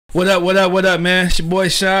What up, man? It's your boy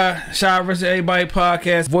Shad. Shad versus Everybody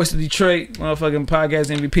podcast. Voice of Detroit. Motherfucking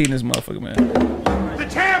podcast MVP in this motherfucker, man. The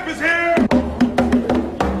champ is here!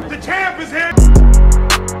 The champ is here!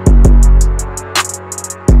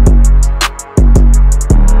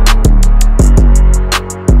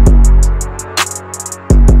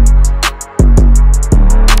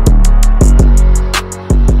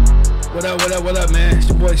 What up, man? It's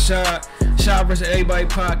your boy Shad. Shad versus Everybody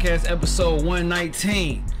podcast, episode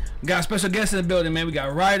 119. We got a special guest in the building, man. We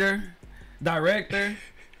got writer, director,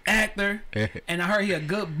 actor, and I heard he a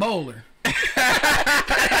good bowler.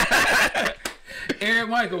 Eric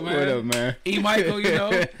Michael, man. What up, man? E. Michael, you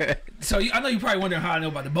know. So I know you probably wondering how I know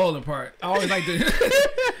about the bowling part. I always like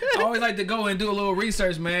to go and do a little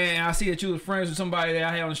research, man. And I see that you were friends with somebody that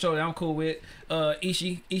I had on the show that I'm cool with,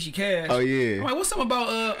 Ishi Cash. Oh yeah. I'm like, what's something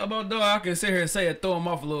about dog I can sit here and say it, throw him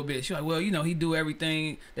off a little bit. She's like, well, you know, he do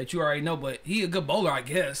everything that you already know, but he a good bowler, I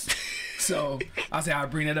guess. So I say I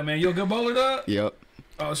bring that up, man. You a good bowler, dog? Yep.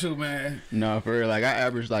 Oh shoot, man. No, for real. Like I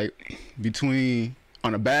average like between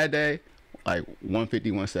on a bad day, like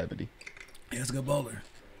 150, 170. Yeah, it's a good bowler.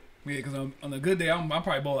 Yeah, because on a good day, I'm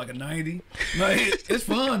probably bowl like a 90. Like, it's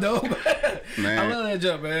fun, though. Man. I love that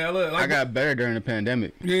jump, man. I got better during the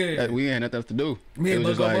pandemic. Yeah. We ain't nothing else to do. Yeah, it was but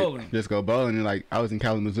just go like, bowling. just go bowling. And like, I was in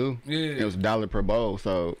Kalamazoo. Yeah. It was $1 per bowl,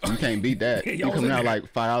 so you can't beat that. Yeah, you coming out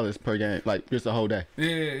like $5 per game, like just a whole day.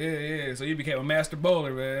 Yeah. So you became a master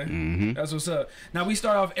bowler, man. Mm-hmm. That's what's up. Now, we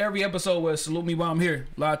start off every episode with Salute Me While I'm Here.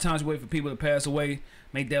 A lot of times we wait for people to pass away.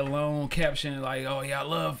 Make that long caption like, oh, yeah, I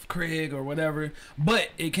love Craig or whatever. But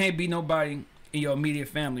it can't be nobody in your immediate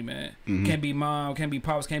family, man. Mm-hmm. Can't be mom, can't be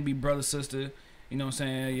pops, can't be brother, sister. You know what I'm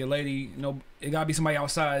saying? Your lady, you know, it gotta be somebody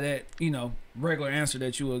outside of that, you know, regular answer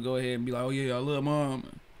that you would go ahead and be like, oh, yeah, I love mom.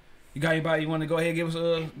 You got anybody you want to go ahead and give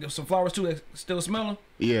us some flowers to that still smelling?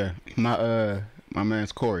 Yeah. My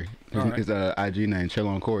man's Corey. His IG name, Chill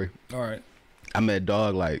on Corey. All right. I met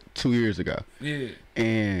Dog like 2 years ago. Yeah.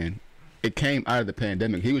 And it came out of the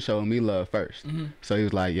pandemic. He was showing me love first. Mm-hmm. So he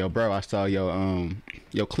was like, yo, bro, I saw your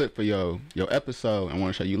clip for your episode. I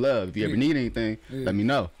want to show you love. If you ever need anything, let me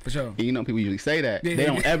know. For sure. And you know, people usually say that. Yeah. They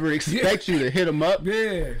don't ever expect you to hit them up.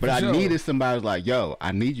 Yeah. But I sure. needed somebody who's like, yo,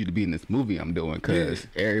 I need you to be in this movie I'm doing because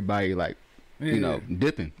everybody like, you know,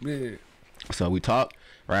 dipping. Yeah. So we talked,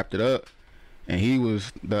 wrapped it up, and he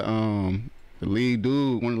was the lead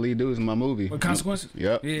dude, one of the lead dudes in my movie. What, Consequences?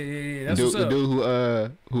 Yep. Yeah. That's Dude, what's up. the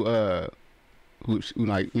dude who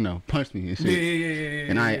like, you know, punched me and shit.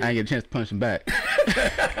 Yeah. And I ain't get a chance to punch him back.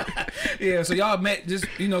 Yeah, so y'all met just,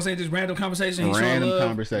 you know what I'm saying, just random conversation. Random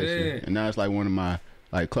conversation. Yeah. And now it's like one of my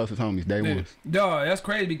like closest homies, day ones. Dog, that's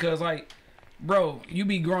crazy because like, bro, you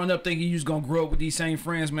be growing up thinking you just gonna grow up with these same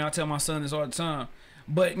friends, man. I tell my son this all the time.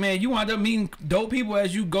 But man, you wind up meeting dope people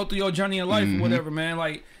as you go through your journey in life or whatever, man.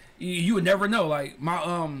 Like you would never know. Like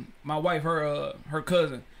my wife, her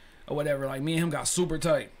cousin or whatever, like me and him got super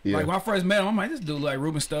tight. Yeah. Like when I first met him, I'm like, this dude like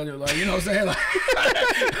Ruben Studdard, like, you know what I'm saying?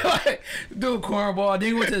 Like dude cornball. Then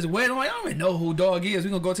he went to his wedding. I'm like, I don't even know who Dog is.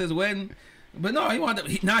 We gonna go to his wedding. But no,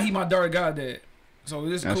 now he my daughter goddad. So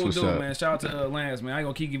this is cool dude, man. Shout out to Lance, man. I ain't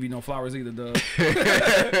gonna keep giving you no flowers either, dog.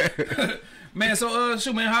 Man, so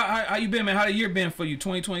shoot, man, how you been, man? How the year been for you,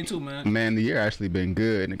 2022, man? Man, the year actually been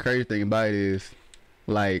good. And the crazy thing about it is,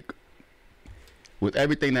 like, with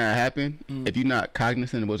everything that happened, if you're not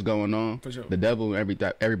cognizant of what's going on, For sure. the devil and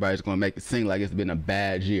everybody's gonna make it seem like it's been a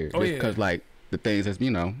bad year. Oh, just yeah. because like the things that's,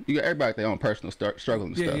 you know, you got everybody their own personal struggle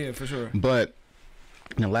and stuff. Yeah, for sure. But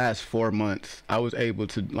in the last 4 months, I was able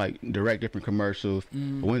to like direct different commercials.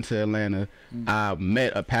 Went to Atlanta. I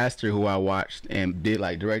met a pastor who I watched and did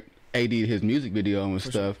like direct AD his music video and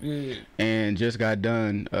stuff. Yeah. And just got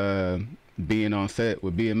done being on set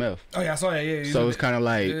with BMF. Oh yeah, I saw that. Yeah. So it's kind of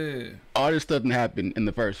like Yeah, all this stuff that happened in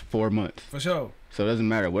the first 4 months. for sure. So it doesn't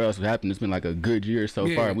matter what else happened. It's been like a good year so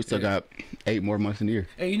Yeah, far. We still got 8 more months in the year.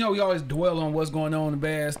 And you know, we always dwell on what's going on, the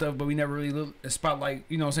bad stuff, but we never really look at spotlight,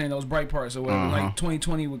 you know what I'm saying, those bright parts or whatever. Like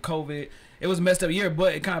 2020 with COVID, it was a messed up year,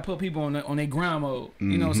 but it kind of put people on their grind mode,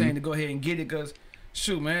 you know what I'm saying, to go ahead and get it, because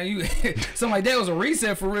shoot, man, you something like that was a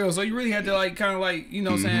reset for real. So you really had to like kind of like, you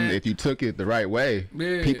know what I'm saying. If you took it the right way,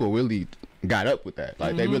 people really got up with that.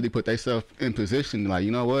 Like they really put themselves in position. Like,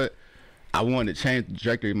 you know what? I want to change the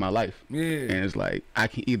trajectory of my life. Yeah. And it's like I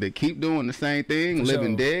can either keep doing the same thing,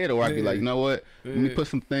 living dead, or I can be like, you know what? Let me put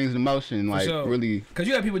some things in motion. Like really. Because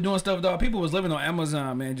you had people doing stuff, dog. People was living on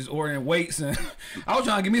Amazon, man, just ordering weights, and I was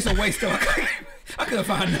trying to get me some weight stuff. I couldn't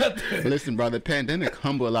find nothing. Listen, bro, the pandemic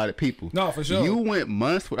humbled a lot of people. No, for sure. You went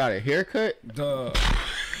months without a haircut. Duh.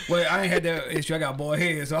 Well, I ain't had that issue. I got bald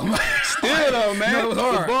head, so I'm like, Still though, man, no, it was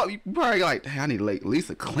hard. You probably like, hey, I need to like, at least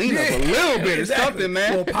a clean up a little bit or something,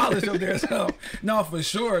 man. Well, polish up there, so no, for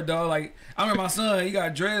sure, dog. Like I remember my son, he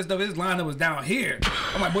got dressed up. His lineup was down here.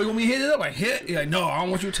 I'm like, boy, you want me to hit it up? Like hit? He's like, no, I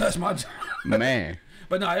don't want you to touch my man.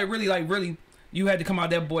 But no, it really. You had to come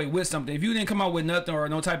out that boy with something. If you didn't come out with nothing or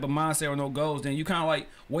no type of mindset or no goals, then you kind of like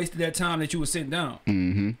wasted that time that you was sitting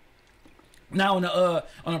down. Now on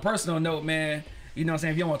a personal note, man, you know what I'm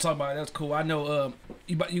saying? If you don't want to talk about it, that's cool. I know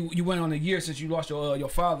you went on a year since you lost your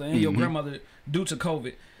father and your grandmother due to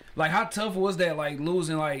COVID. Like how tough was that? Like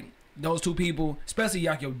losing like those two people, especially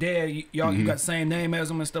like your dad. Y'all you got the same name as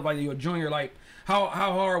them and stuff like that. Your junior. Like how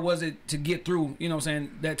hard was it to get through? You know what I'm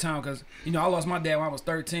saying, that time? Because you know I lost my dad when I was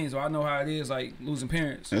 13, so I know how it is like losing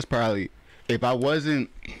parents. It's probably, if I wasn't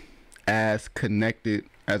as connected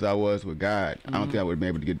as I was with God, I don't think I would have been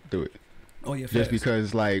able to get through it. Oh yeah, just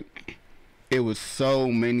because like it was so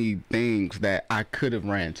many things that I could have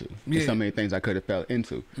ran to, so many things I could have fell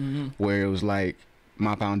into, where it was like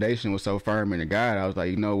my foundation was so firm in God. I was like,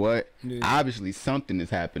 you know what? Obviously something is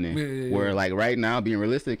happening. Where like right now, being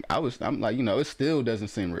realistic, I'm like, you know, it still doesn't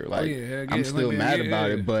seem real. Like I'm still mad about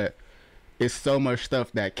it, but it's so much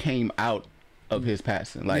stuff that came out of his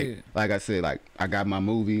passing. Like I said, like I got my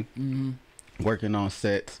movie, working on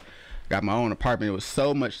sets, got my own apartment. It was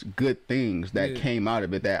so much good things that came out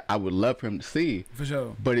of it that I would love for him to see. For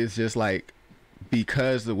sure. But it's just like,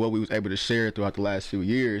 because of what we was able to share throughout the last few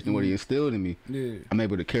years and what he instilled in me, I'm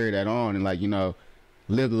able to carry that on and like, you know,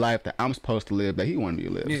 live the life that I'm supposed to live, that he wanted me to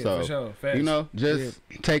live. So, for sure. Facts. you know, just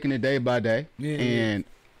taking it day by day, and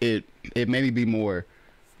it made me be more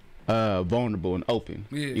vulnerable and open,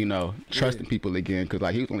 you know, trusting people again, because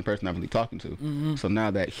like he was the only person I'm really talking to. So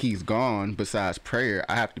now that he's gone, besides prayer,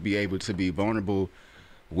 I have to be able to be vulnerable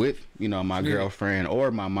with, you know, my girlfriend or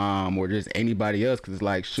my mom or just anybody else, because it's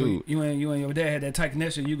like, shoot, so you and your dad had that tight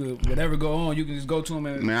connection. You could, whatever go on, you can just go to him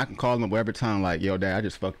and, man, I can call him up every time, like, yo dad, I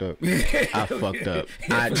just fucked up. I fucked up.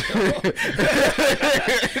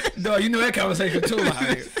 No, you know that conversation too.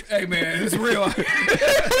 Like, hey man, it's real.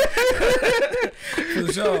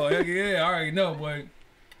 For sure. Heck yeah, I already know, boy.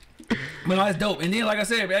 But no, that's dope. And then, like I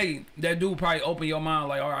said, hey, that dude probably opened your mind,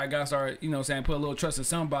 like, all right, I gotta start, you know what I'm saying, put a little trust in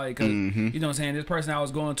somebody, because, you know what I'm saying, this person I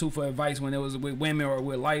was going to for advice when it was with women or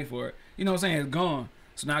with life, or, you know what I'm saying, is gone.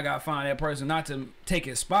 So now I gotta find that person, not to take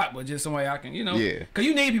his spot, but just somebody I can, you know, because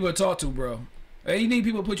you need people to talk to, bro. Hey, you need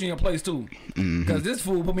people to put you in your place too, because this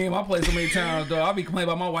fool put me in my place so many times, dog. I be complaining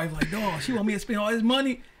about my wife, like, dog, she want me to spend all this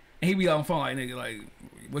money, and he be on the phone like, nigga, like,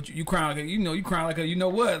 what you crying like, you know, you crying like a, you know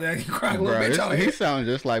what, like, you crying a little bitch out here. He sounds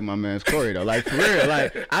just like my man's Corey though, like for real.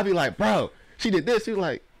 Like I be like, bro, she did this. He was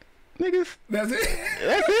like, niggas, that's it.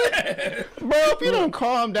 That's it, bro. If you don't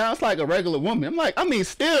calm down, it's like a regular woman. I'm like, I mean,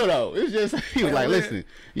 still though, it's just, he was like, listen,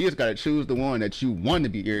 you just gotta choose the one that you want to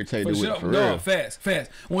be irritated with. For real. No, fast.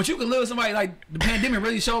 Once you can live with somebody, like the pandemic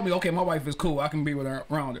really showed me, okay, my wife is cool, I can be with her,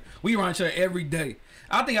 around her. We around each other every day.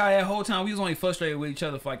 I think that whole time we was only frustrated with each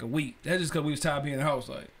other for like a week. That's just because we was tired of being in the house.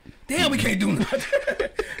 Like, damn, we can't do nothing.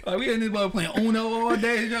 Like, we in this mother playing Uno all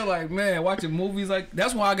day. You know, like, man, watching movies. Like,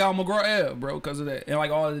 that's why I got on McGraw-Ave, bro, because of that. And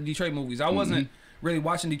like all the Detroit movies. I wasn't really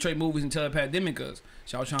watching Detroit movies until the pandemic, because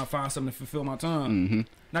I was trying to find something to fulfill my time.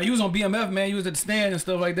 Now, you was on BMF, man. You was at the stand and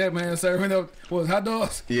stuff like that, man, serving up, what was hot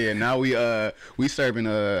dogs? Yeah, now we serving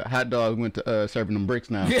hot dogs. Went to serving them bricks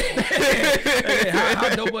now.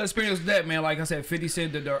 How dope of experience was that, man? Like I said, 50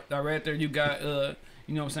 Cent, the director. You got,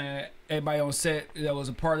 you know what I'm saying, everybody on set that was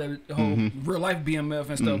a part of the whole real life BMF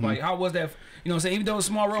and stuff. Like, how was that? You know what I'm saying? Even though it was a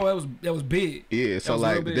small role, that was big. Yeah, so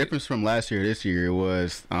like the difference from last year to this year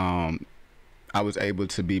was I was able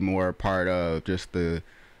to be more a part of just the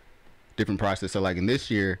different process. So like in this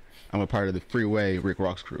year, I'm a part of the Freeway Rick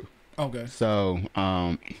Rock's crew. Okay. So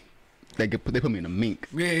they put me in a mink.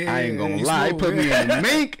 I ain't gonna lie, they put me in a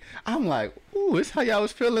mink. I'm like, ooh, this how y'all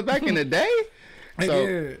was feeling back in the day.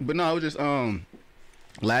 So, but no, I was just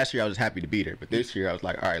last year I was happy to be there, but this year I was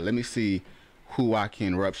like, all right, let me see who I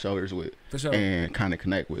can rub shoulders with and kind of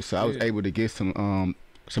connect with. So I was able to get some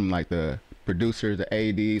like the producers, the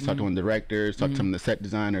ADs, talk to the directors, talk to some of the set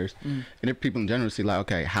designers, and if people in general see like,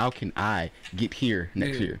 okay, how can I get here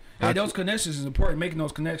next year? Hey, those connections is important. Making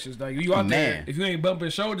those connections, like you out there, if you ain't bumping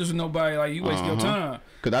shoulders with nobody, like you wasting your time.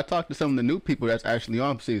 Cause I talked to some of the new people that's actually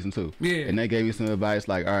on season 2, and they gave me some advice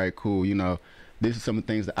like, all right, cool, you know, this is some of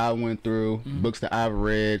the things that I went through, books that I've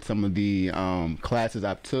read, some of the classes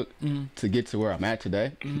I've took to get to where I'm at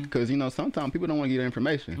today. Because, you know, sometimes people don't want to get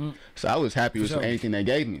information. So I was happy with anything they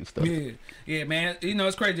gave me and stuff. Yeah, man. You know,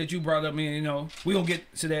 it's crazy that you brought up, man, you know, we going to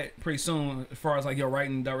get to that pretty soon as far as like your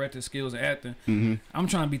writing, directing skills and acting. I'm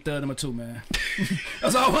trying to be third number 2, man.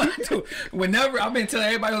 That's all I want to do. Whenever, I've been telling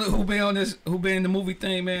everybody who been on this, who been in the movie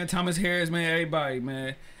thing, man, Thomas Harris, man, everybody,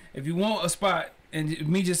 man. If you want a spot, and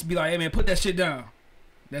me just be like, hey, man, put that shit down.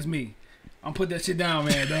 That's me. I'm put that shit down,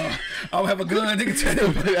 man, dog. I'll have a gun, nigga,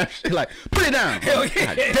 tell them. Like, put it down. Hell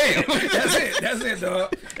yeah. Damn. That's it,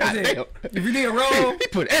 dog. That's it. Damn. If you need a roll. He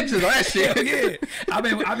put X's on that shit. Hell yeah.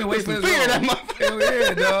 I've been waiting for this roll. Hell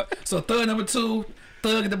yeah, dog. So thug number 2,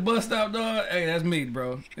 thug at the bus stop, dog. Hey, that's me,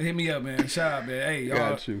 bro. Hit me up, man. Shad, man. Hey,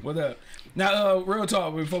 y'all. What up? Now, real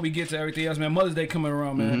talk, before we get to everything else, man, Mother's Day coming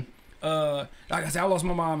around, man. Like I said, I lost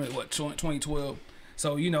my mom in 2012.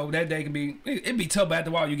 So you know that day can be it'd be tough, but after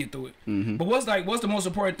a while you get through it. But what's the most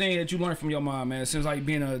important thing that you learned from your mom, man? Since like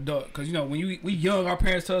being an adult, because you know when we young, our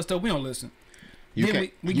parents tell us stuff, we don't listen. We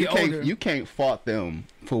get older. You can't fault them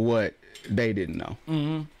for what they didn't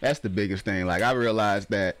know. That's the biggest thing. Like I realized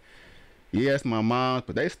that. Yes, my mom,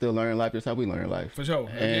 but they still learn life just how we learn life. For sure.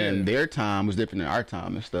 And their time was different than our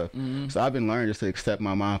time and stuff. So I've been learning just to accept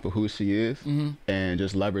my mom for who she is and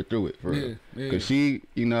just love her through it. For real. Because she,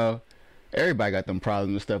 you know, everybody got them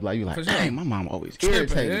problems and stuff. Like, you like, dang, my mom always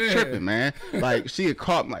tripping, man. Like, she had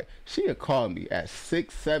called me at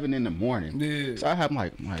 6, 7 in the morning. So I have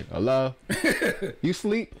like, hello? You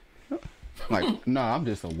sleep? Like, no, I'm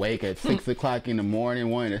just awake at 6 o'clock in the morning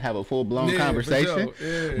wanting to have a full-blown conversation.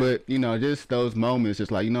 But, you know, just those moments, just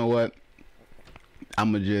like, you know what?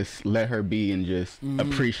 I'm going to just let her be and just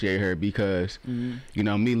appreciate her because, you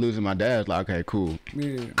know, me losing my dad is like, okay, cool.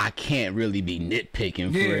 I can't really be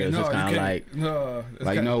nitpicking for real. It's just kind of like,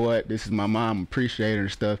 you know what? This is my mom, appreciate her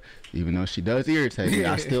and stuff. Even though she does irritate me,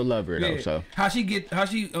 I still love her though. So how she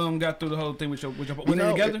got through the whole thing with your were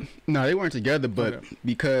they together? No, they weren't together, but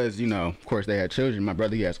because, you know, of course they had children. My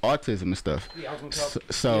brother, he has autism and stuff.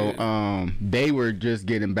 So they were just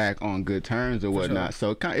getting back on good terms or whatnot.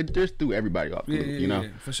 So it just threw everybody off. You know,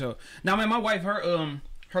 for sure. Now, man, my wife, her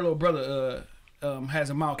little brother has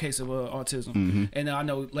a mild case of autism, and I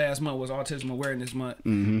know last month was Autism Awareness Month,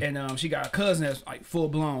 and she got a cousin that's like full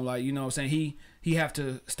blown, like, you know what I'm saying, he have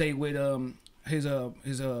to stay with his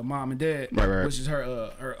mom and dad, which is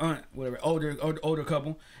her aunt, whatever, older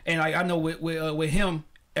couple, and like I know with him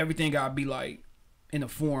everything gotta be like in a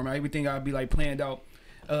form, everything gotta be like planned out.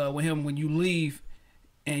 With him, when you leave.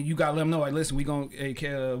 And you gotta let them know, like, listen, we gonna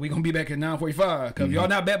be back at 9:45. Because if y'all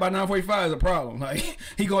not back by 9:45 is a problem. Like,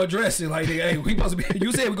 he gonna address it. Like, hey, we supposed to be.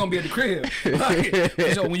 You said we gonna be at the crib.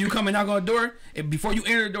 Like, so when you come and knock on the door, and before you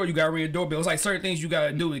enter the door, you gotta ring the doorbell. It's like certain things you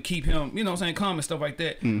gotta do to keep him, you know what I'm saying, calm and stuff like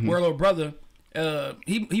that. Where a little brother,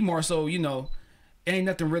 he more so, you know, ain't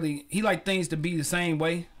nothing really. He like things to be the same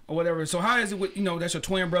way or whatever. So how is it with, you know, that's your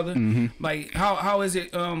twin brother? Like, how is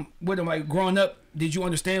it with him? Like, growing up, did you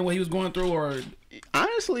understand what he was going through, or?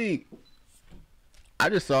 Honestly, I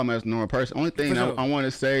just saw him as a normal person. Only thing I want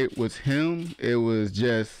to say was him. It was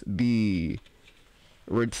just the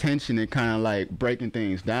retention and kind of like breaking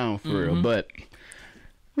things down for real. But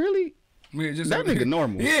really, just that nigga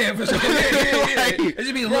normal. Yeah, for sure. Like, it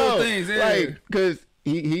just be little things. Like, because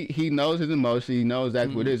he knows his emotion. He knows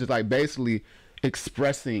that's what it is. It's like basically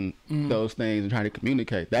expressing those things and trying to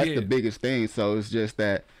communicate. That's the biggest thing. So it's just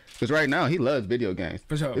that. Because right now, he loves video games.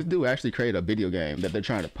 For sure. This dude actually created a video game that they're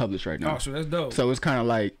trying to publish right now. Oh, so that's dope. So it's kind of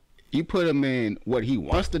like, you put him in what he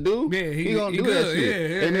wants to do, he gonna do that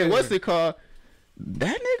shit. And then what's it called?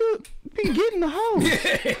 That nigga be getting the hose.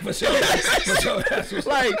 Yeah, for sure. That's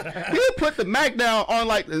like, he'll put the Mac down on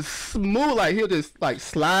like the smooth, like he'll just like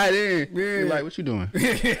slide in. You're like, what you doing?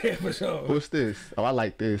 Yeah, for sure. What's this? Oh, I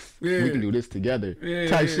like this. We can do this together.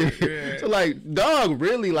 Type shit. So like, dog,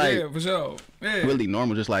 really like, for sure. Really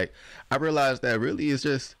normal. Just like, I realized that really is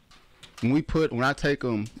just when I take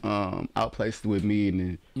him out places with me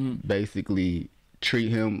and then basically treat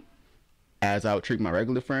him as I would treat my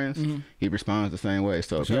regular friends, he responds the same way.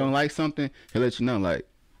 So if you don't like something, he'll let you know, like,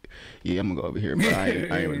 yeah, I'm gonna go over here, but I ain't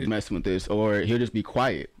really messing with this. Or he'll just be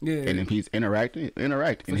quiet. And if he's interacting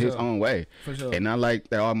in his own way. And I like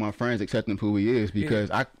that all my friends accept him who he is, because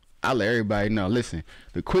I let everybody know, listen,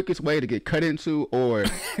 the quickest way to get cut into or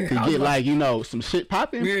to get like, you know, some shit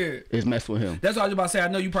popping is mess with him. That's what I was about to say. I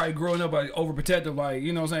know you probably growing up like overprotective, like,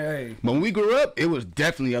 you know what I'm saying? Hey. But when we grew up, it was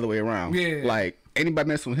definitely the other way around. Like, anybody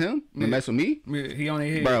mess with him, mess with me, he on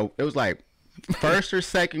their head. Bro, it was like first or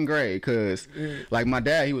second grade, because like my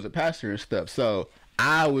dad, he was a pastor and stuff, so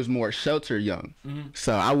I was more sheltered young,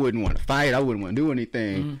 so I wouldn't want to fight. I wouldn't want to do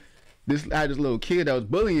anything. I had this little kid that was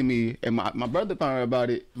bullying me, and my brother found out about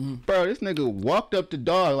it. Bro, this nigga walked up the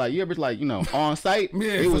dog like, you ever like, you know, on site?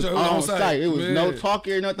 Yeah, it was sure, on site. It was yeah. no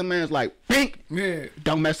talking or nothing. Man, it's like, bink, Yeah.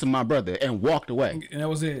 don't mess with my brother, and walked away. And that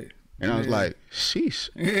was it. And I was like, sheesh.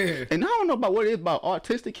 Yeah. And I don't know about what it is about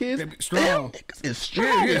autistic kids. Strong. It's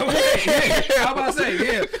strong. Yeah. How about to say,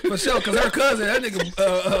 yeah, for sure. Because her cousin, that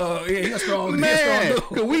nigga, yeah, he's strong. Man, He's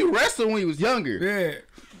cause we wrestled when he was younger. Yeah.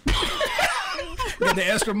 Got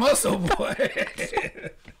the extra muscle, boy.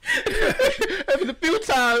 After a few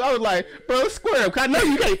times, I was like, bro, square up. 'Cause I know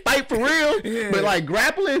you can't fight for real. Yeah. But like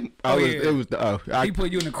grappling, it was He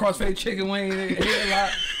put you in the crossfade chicken wing.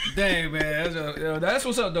 Dang, man. That's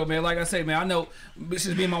what's up, though, man. Like I say, man, I know,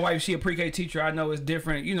 since being my wife, she a pre-K teacher, I know it's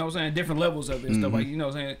different, you know what I'm saying, different levels of it and stuff like, you know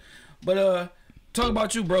what I'm saying. But talk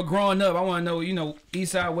about you, bro, growing up. I want to know, you know,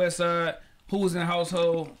 east side, west side, who was in the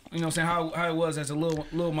household, you know what I'm saying, how it was as a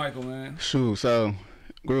little Michael, man. Shoot, so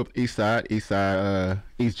grew up east side, East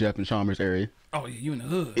Jeff and Chalmers area. Oh, yeah, you in the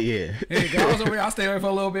hood. Yeah. Yeah, I was over there. I stayed there for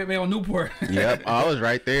a little bit, man, on Newport. Yep, I was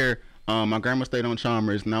right there. My grandma stayed on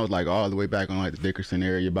Chalmers, and I was like all the way back on like the Dickerson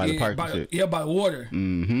area by the park and shit. Yeah, by the water.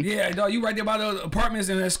 Yeah, dog, you right there by the apartments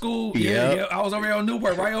in that school. Yeah, I was over there on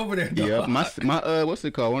Newport, right over there. Dog. Yeah, my what's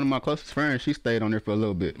it called? One of my closest friends, she stayed on there for a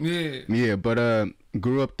little bit. Yeah, but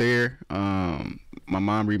grew up there. My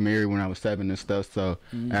mom remarried when I was 7 and stuff, so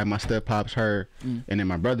I had my step pops, her, and then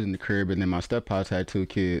my brother's in the crib, and then my step pops had 2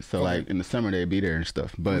 kids. So like in the summer they'd be there and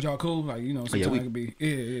stuff. But was y'all cool? Like, you know, sometimes it could be.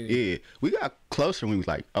 Yeah. We got closer when we was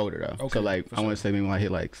like older though. Okay, so like I want to say maybe when I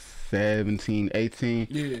hit like 17, 18.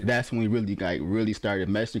 Yeah. That's when we really started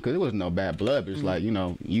messing, because it was no bad blood. But it's like, you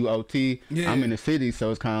know, you OT, I'm in the city,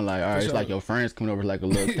 so it's kind of like, all right, it's like your friends coming over like a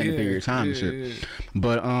little 10 period of time and shit.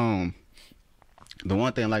 But the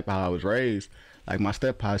one thing I like about how I was raised, like my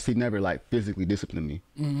step pops, he never like physically disciplined me.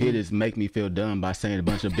 He just make me feel dumb by saying a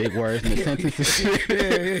bunch of big words in a sentence and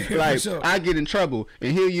shit. Like I get in trouble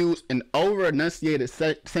and he'll use an over enunciated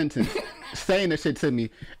sentence saying that shit to me.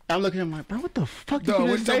 I'm looking at him like, bro, what the fuck did you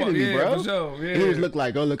just say to me, bro? And he just look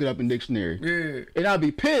like, go look it up in dictionary. And I'll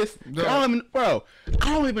be pissed. I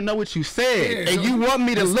don't even know what you said, and you want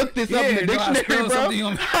me to look this up in the dictionary, bro?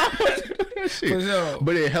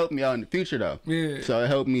 But it helped me out in the future though. So it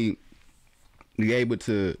helped me be able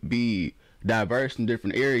to be diverse in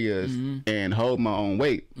different areas and hold my own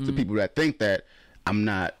weight to people that think that I'm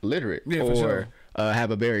not literate or have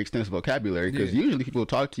a very extensive vocabulary, because usually people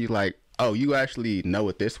talk to you like, oh, you actually know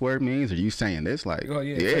what this word means? Are you saying this? Like,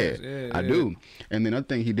 I do. And then another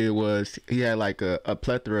thing he did was he had like a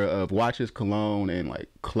plethora of watches, cologne, and like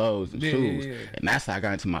clothes and shoes. And that's how I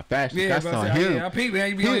got into my fashion. I saw him. I peep, man.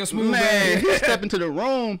 You be on your smooth, man. He step into the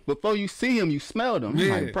room, before you see him, you smelled him. I'm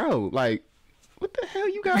like, bro, like, what the hell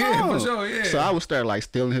you got on? For sure, So I would start like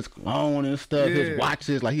stealing his cologne and stuff, his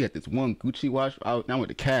watches. Like he had this one Gucci watch. I went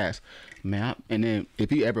to Cass, man. And then if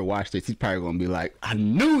he ever watched this, he's probably gonna be like, I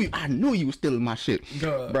knew you was stealing my shit,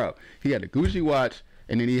 bro. He had a Gucci watch,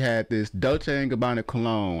 and then he had this Dolce & Gabbana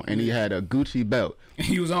cologne, and he had a Gucci belt.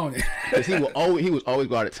 He was on it. Cause he would always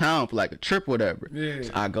go out of town for like a trip or whatever. So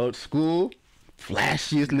I go to school.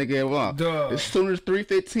 Flashiest nigga ever. As soon as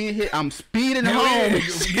 3:15 hit, I'm speeding home.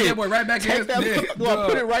 Get that boy right back in. I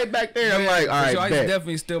put it right back there. I'm like, all right, so I used to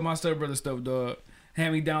definitely steal my stepbrother stuff, dog.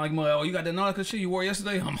 Hand me down like, oh, you got that Nautica shit you wore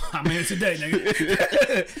yesterday? I'm in today,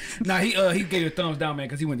 nigga. Nah, he gave you a thumbs down, man,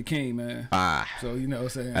 because he went to King, man. So, you know what I'm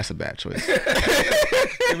saying? That's a bad choice.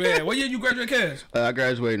 Man, what year you graduated, Cass? I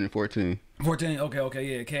graduated in 14. 14,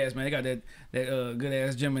 okay, yeah, Cass, man. They got that good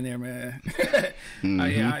ass gym in there, man.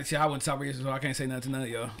 I went to South Region, so I can't say nothing to none of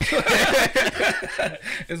y'all.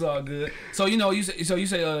 It's all good. So you know, you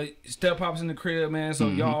say step pops in the crib, man. So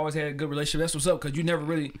y'all always had a good relationship. That's what's up, cause you never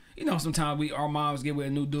really, you know, sometimes our moms get with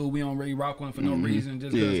a new dude, we don't really rock one for no reason,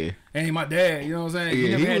 just cause. And he my dad, you know what I'm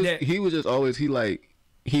saying? Yeah, he was just always he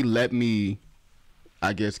let me,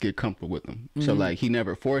 I guess, get comfortable with him. So like he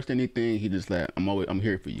never forced anything. He just like, I'm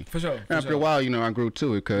here for you. For sure. After a while, you know, I grew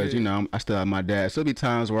to it, cause you know I still have my dad. So there'll be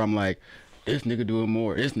times where I'm like, this nigga doing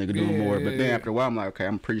more, this nigga doing more. But then after a while, I'm like, okay, I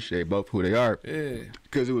appreciate both who they are.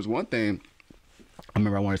 Cause it was one thing. I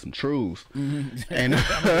remember I wanted some trues, and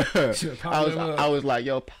I was like,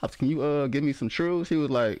 yo, Pops, can you give me some trues? He was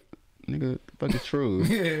like, nigga, fuck is true.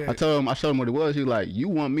 Yeah. I showed him what it was. He was like, you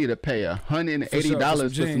want me to pay $180 for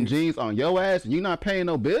some jeans on your ass and you not paying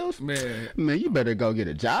no bills? Man, you better go get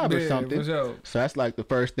a job or something. So that's like the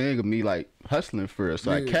first thing of me like hustling for us.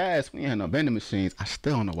 So like Cass, we ain't had no vending machines. I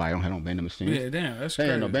still don't know why I don't have no vending machines. Yeah, damn, that's they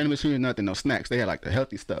crazy. had no vending machines, nothing, no snacks. They had like the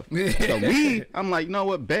healthy stuff. So I'm like, you know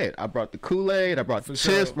what, bet. I brought the Kool-Aid, I brought the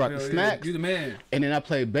chips, brought the snacks. You the man. And then I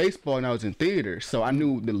played baseball and I was in theater. So I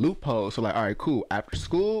knew the loophole. So like, all right, cool. After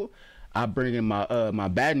school, I bring in my my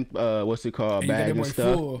batting what's it called, bag and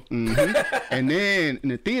stuff. And then in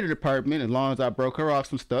the theater department, as long as I broke her off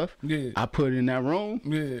some stuff, I put it in that room.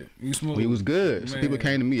 Yeah, you smooth. We was good. So people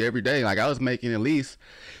came to me every day. Like I was making at least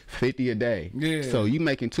 50 a day. Yeah. So you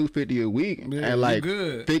making 250 a week and like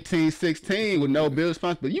 15, 16 with no bill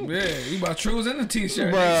responsibility. You bought trues in the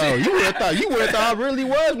t-shirt. Bro, you would have thought I really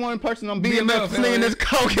was one person on BMF slinging this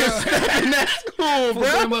coke in that school,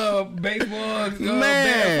 bro. Baseball,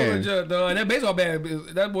 man. Dog. That baseball bat,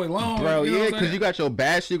 that boy long, bro. You know because you got your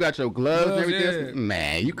bats, you got your gloves and everything. Yeah.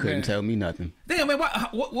 Man, you couldn't tell me nothing. Damn, man,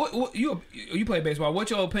 what you play baseball? What's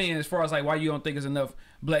your opinion as far as like why you don't think there's enough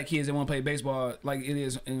black kids that want to play baseball like it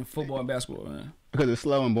is in football and basketball, man? Because it's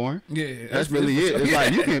slow and boring. Yeah, that's really it. It's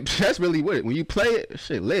like you can. That's really what it. When you play it,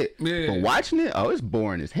 shit lit. Yeah. But watching it, it's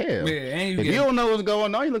boring as hell. Yeah, and if you don't know what's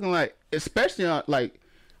going on, you're looking like, especially on like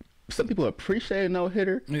some people appreciate a no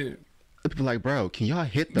hitter. Yeah. People like, bro, can y'all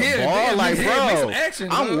hit the ball? Like, bro,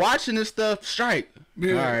 I'm watching this stuff. Strike.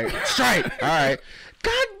 Yeah. All right. Strike. All right.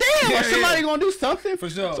 God damn, somebody gonna do something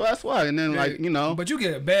for sure. So that's why. And then like, you know, but you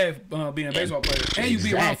get bad being a baseball player, and you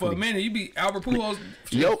be around for a minute. You be Albert Pujols,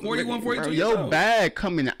 41, 42. Bro, your bag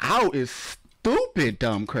coming out is stupid,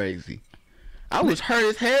 dumb, crazy. I was hurt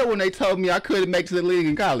as hell when they told me I couldn't make it to the league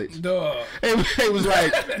in college. Duh. It was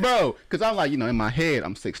like, bro, because I'm like, you know, in my head,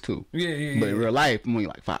 I'm 6'2". Yeah. But in real life, I'm only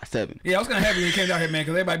like 5'7". Yeah, I was kind of happy when you came down here, man,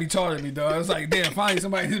 because everybody be taller than me, dog. I was like, damn, finally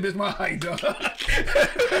somebody this bitch my height, dog.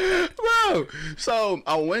 Bro, so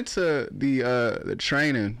I went to the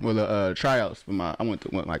training, well, the tryouts for I went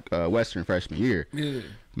to Western freshman year. Yeah.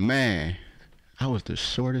 Man. I was the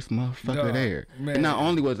shortest motherfucker there. Man. And not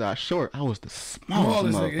only was I short, I was the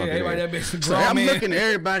smallest motherfucker there. So I'm looking at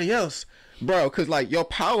everybody else, bro, because like your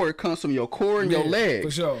power comes from your core and your legs.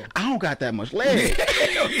 For sure. I don't got that much leg.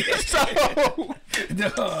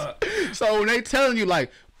 So when they telling you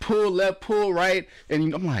like pull left, pull right,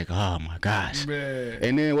 and I'm like, oh my gosh. Man.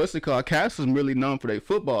 And then what's it called? Cass was really known for their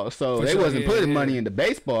football, so they wasn't putting money into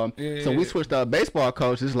baseball. So we switched our baseball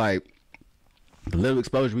coach. It's like, the little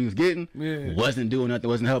exposure we was getting wasn't doing nothing,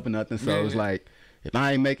 wasn't helping nothing. So it was like, if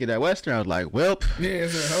I ain't make it at Western, I was like, well,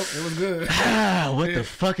 it was good. What the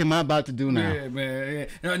fuck am I about to do now? Yeah, man.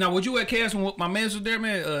 Yeah. Now, would you at Cass when my man was there,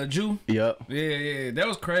 man? Jew. Yep. Yeah. That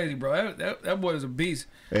was crazy, bro. That boy was a beast.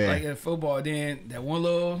 Yeah. Like in football, then that one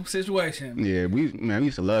little situation. Yeah, we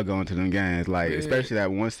used to love going to them games. Like especially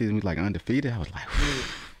that one season we was like undefeated. I was like,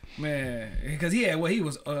 man, because he had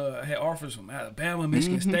had offers from Alabama,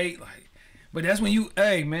 Michigan State, like. But that's when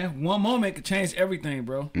hey man, one moment could change everything,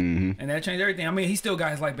 bro. And that changed everything. I mean, he still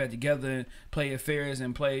got his life back together and play affairs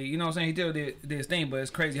and play, you know what I'm saying? He still did his thing, but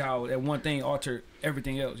it's crazy how that one thing altered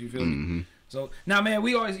everything else, you feel me? So, now man,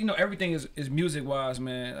 we always, you know, everything is music-wise,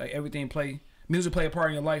 man. Like everything music play a part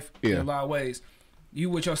in your life in a lot of ways. You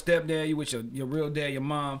with your stepdad, you with your real dad, your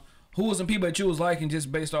mom. Who was some people that you was liking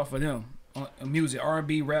just based off of them? Music,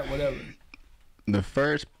 R&B, rap, whatever. The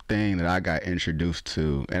first thing that I got introduced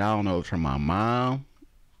to, and I don't know if it's from my mom,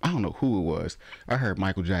 I don't know who it was. I heard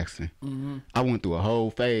Michael Jackson. I went through a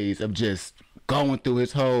whole phase of just going through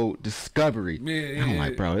his whole discovery. I'm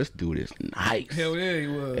like, bro, this dude is nice. Hell yeah, he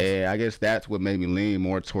was. And I guess that's what made me lean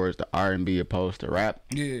more towards the R&B opposed to rap.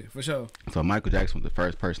 Yeah, for sure. So Michael Jackson was the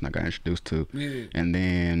first person I got introduced to. Yeah. And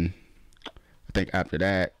then I think after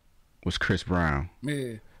that was Chris Brown.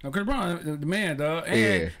 Yeah. No, Chris Brown, the man, dog.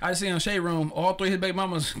 And I see on Shade Room, all three of his baby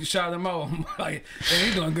mamas shot him out. Like, and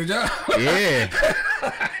he doing a good job. Yeah.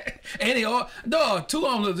 And they all, dog, two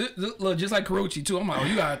of them look just like Karuchi, too. I'm like, oh,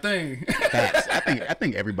 you got a thing. I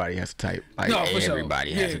think everybody has a type. Like, no, for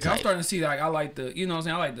everybody has a type. I'm starting to see, like, I like the, you know what I'm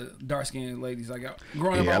saying? I like the dark-skinned ladies. Like,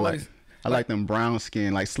 growing up, I like them brown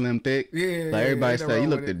skin, like slim thick. Yeah. Like everybody say,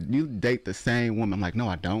 you date the same woman. I'm like, no,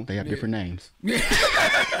 I don't. They have different names. Yeah.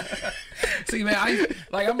 See, man,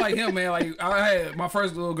 I'm like him, man. Like I had my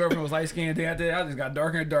first little girlfriend was light skinned. Then after that, I just got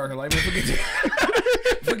darker and darker. Like, man, forget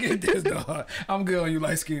that. Forget this, dog. I'm good on you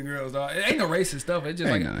light skinned girls, dog. It ain't no racist stuff. It's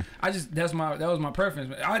just Ain't like none. that was my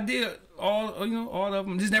preference. I did all of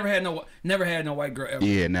them. Just never had no white girl ever.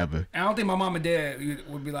 Yeah, never. I don't think my mom and dad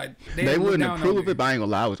would be like They wouldn't approve it, but I ain't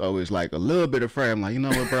gonna lie. I was always like a little bit afraid. I'm like, you know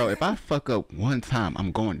what, bro? If I fuck up one time,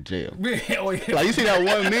 I'm going to jail. Oh, yeah. Like, you see that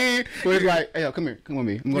one meme where it's like, hey, yo, come here, come with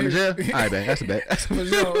me. I'm going to jail. All right, man. That's a bet. For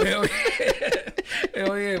sure. Hell yeah.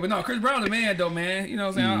 Hell yeah. But no, Chris Brown the man though, man. You know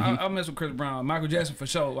what I'm saying? I mess with Chris Brown. Michael Jackson for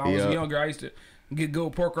sure. When I was younger, I used to get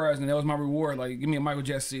gold pork rinds, and that was my reward. Like, give me a Michael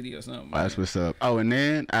Jackson CD or something. That's what's up. Oh, and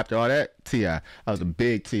then after all that, T.I. I was a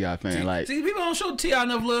big T.I. fan. See, people don't show T.I.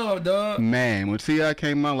 enough love, dog. Man, when T.I.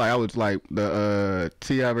 came out, like, I was like the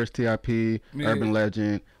T.I. versus T.I.P., Urban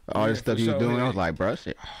Legend, all this stuff he was doing. I was like, bro, that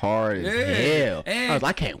shit hard as hell. And I was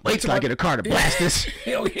like, I can't wait till I get a car to blast this.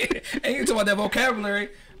 Hell yeah. And you talk about that vocabulary,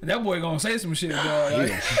 that boy gonna say some shit, dog.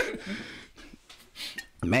 Like,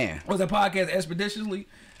 man. Was that podcast expeditiously?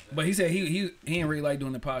 But he said he ain't really like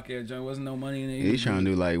doing the podcast, John. Wasn't no money in it. He's trying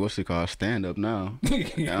to do like what's it called, stand up now. You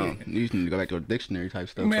need to go back to a dictionary type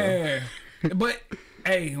stuff. Man, but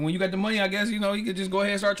hey, when you got the money, I guess you could just go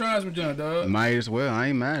ahead and start trying some John, dog. Might as well. I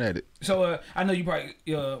ain't mad at it. So I know you probably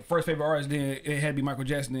your first favorite artist then it had to be Michael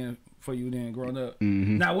Jackson then for you then growing up.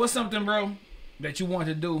 Now what's something, bro, that you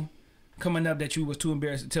wanted to do coming up that you was too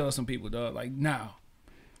embarrassed to tell some people, dog? Like now.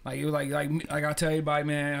 Like it was like I tell everybody,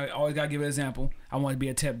 man, I always gotta give an example. I wanted to be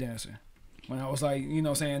a tap dancer. When I was like, you know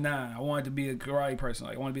what I'm saying, 9, I wanted to be a karate person.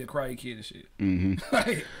 Like I wanted to be a karate kid and shit.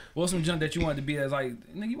 Like, what's some junk that you wanted to be as like,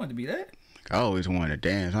 nigga, you wanted to be that? I always wanted to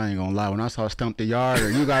dance. I ain't gonna lie. When I saw Stump the Yard or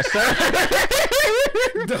You Got Served,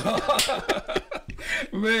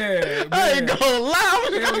 man, I ain't gonna lie.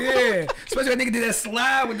 Hell yeah. Especially when nigga did that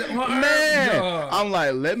slide with the man. I'm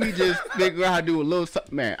like, let me just figure out how to do a little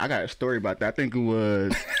something. Man, I got a story about that. I think it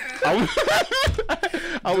was I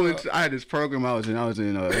had this program I was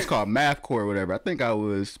in it's called Math Corps or whatever. I think I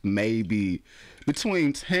was maybe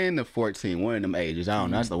between 10 to 14, one of them ages. I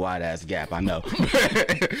don't know. That's the wide ass gap, I know.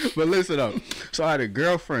 But listen up. So I had a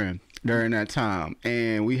girlfriend during that time,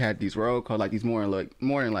 and we had these roll calls, like these more than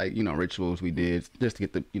rituals we did just to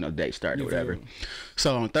get the date started or whatever.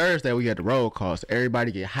 So on Thursday we had the roll calls.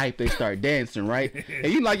 Everybody get hyped, they start dancing, right?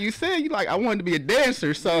 And you said I wanted to be a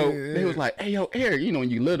dancer, so they was like, hey yo, Eric, when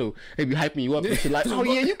you little, they be hyping you up and shit like, oh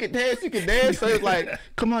yeah, you can dance. So it's like,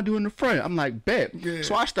 come on, do it in the front. I'm like, bet.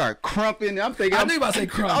 So I start crumping. I'm thinking, I knew you about to say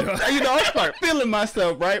crump. I start feeling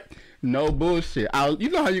myself, right? No bullshit. You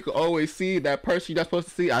know how you can always see that person you're not supposed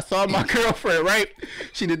to see? I saw my girlfriend, right?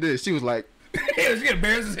 She did this. She was like, she get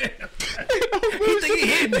embarrassed as hell. You think he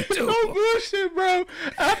hit me too? No bullshit, bro.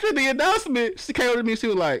 After the announcement, she came over to me. She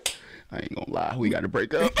was like, I ain't gonna lie, we gotta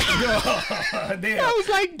break up. Damn. I was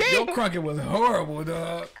like, damn. Your crunking was horrible,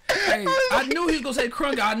 dog. Hey, I knew he was gonna say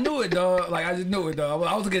crunk. I knew it, dog. Like, I just knew it, dog.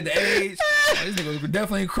 I was looking at the age. This nigga was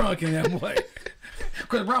definitely crunking that boy.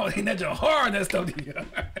 Chris Brown was hitting that joint hard, that stuff.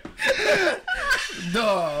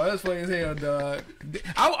 Dog, that's funny as hell, dog.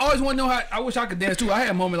 I always want to know how. I wish I could dance too. I had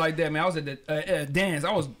a moment like that, man. I was at the dance.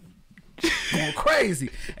 I was going crazy,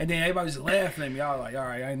 and then everybody was just laughing at me. I was like, all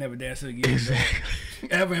right, I ain't never danced again,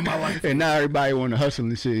 ever in my life. And now everybody want to hustle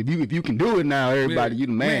and shit. If you can do it now, everybody, you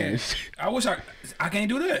the man. I wish I can't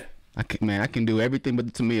do that. I can do everything but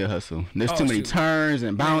the Tamia hustle. There's too many turns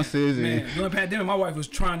and bounces. Man. During the pandemic, my wife was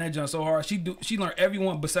trying that jump so hard. She learned every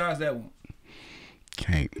one besides that one.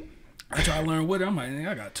 Can't. I try to learn with her. I'm like,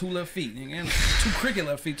 I got 2 left feet, and 2 cricket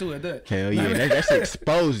left feet too at that. Hell yeah, that's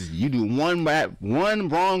exposes you. Do one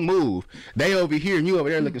wrong move, they over here and you over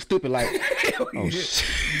there looking stupid like, oh shit.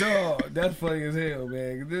 Dog, that's funny as hell,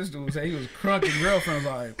 man. This dude said he was crunking. Girlfriend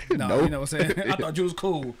was like, no, nope. You know what I'm saying? I thought you was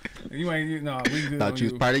cool. You ain't, no, we good. Thought you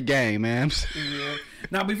was part of the game, man. Yeah.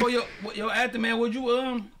 Now before your acting, man, would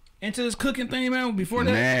you into this cooking thing, man? Before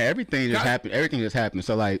that, man, everything just happened. Everything just happened.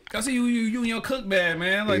 So like, I see you and your cook bag,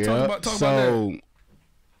 man. Like talk about that.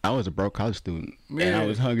 I was a broke college student, and I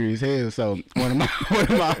was hungry as hell. So one of my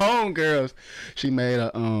homegirls, she made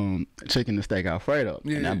a chicken and steak Alfredo,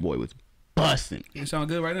 and that boy was busting. You sound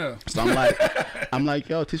good right now. So I'm like,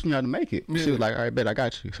 yo, teach me how to make it. She was like, all right, bet, I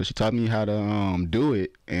got you. So she taught me how to do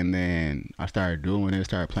it, and then I started doing it,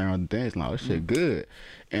 started playing around with the things, and like, oh shit, good.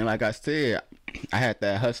 And like I said, I had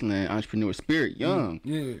that hustling entrepreneur spirit young.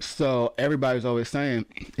 Yeah. So everybody's always saying,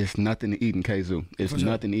 it's nothing to eat in KZoo. It's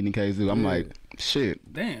nothing to eat in KZoo. I'm like,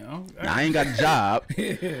 shit. Damn. I ain't got a job.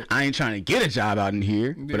 I ain't trying to get a job out in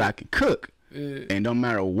here, but I can cook. And no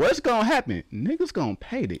matter what's gonna happen, niggas gonna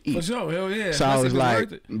pay to eat. For sure, hell yeah. So I was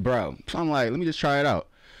like, bro. So I'm like, let me just try it out.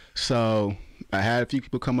 So I had a few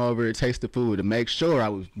people come over to taste the food to make sure I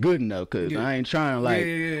was good enough, cause I ain't trying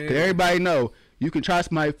to cause everybody know You can try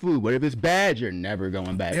somebody's food, but if it's bad, you're never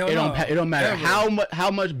going back. Hell It no. don't matter how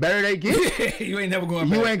much better they get. You ain't never going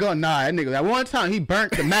back. You ain't going. Nah, that nigga. That one time he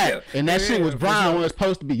burnt the mat, and that shit was brown when it was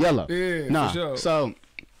supposed to be yellow. Yeah, nah. for sure. So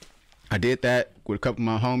I did that with a couple of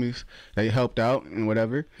my homies. They helped out and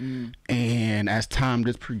whatever. And as time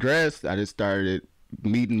just progressed, I just started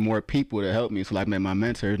meeting more people to help me. So like, I met my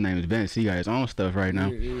mentor. His name is Vince. He got his own stuff right now.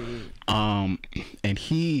 And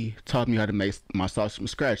he taught me how to make my sauce from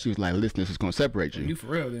scratch. He was like, listen, this is gonna separate you. You for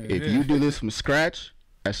real, then. If you do this from scratch,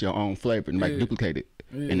 that's your own flavor, and like duplicate it.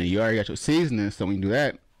 And then you already got your seasoning, so when you do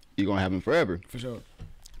that, you're gonna have them forever. For sure.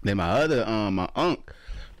 Then my other my unc,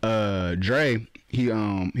 Dre,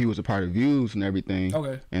 he was a part of Views and everything.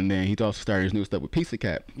 Okay. And then he also started his new stuff with Pizza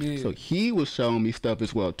Cap. So he was showing me stuff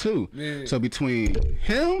as well too. So between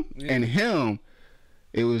him and him,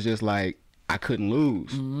 it was just like I couldn't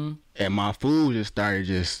lose. And my food just started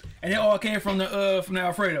just. And it all came from the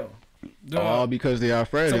Alfredo. All because the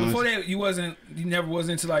Alfredo. So before that, you never was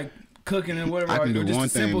into like cooking and whatever. I can do one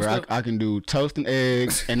thing, bro. I can do toast and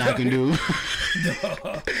eggs, and I can do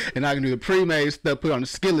the pre-made stuff, put on the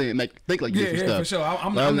skillet, and make think like different stuff. For sure.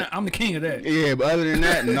 I'm the king of that. Yeah, but other than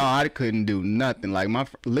that, no, I couldn't do nothing. Like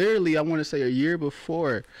literally, I want to say a year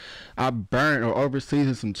before, I burnt or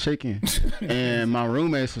overseasoned some chicken, and my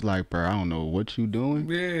roommates was like, "Bro, I don't know what you doing."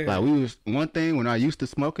 Yeah. Like we was one thing when I used to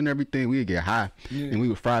smoke and everything, we'd get high, and we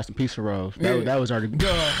would fry some pizza rolls. That was our.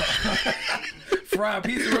 Fried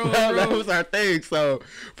pizza rolls, that was our thing. So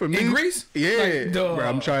for me, in grease, yeah, like, bro,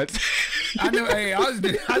 I'm trying to. I know. Hey, I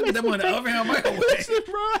did them on the oven on my way. Listen,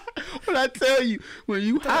 bro, when I tell you, when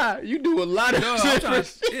you high, you do a lot of shit.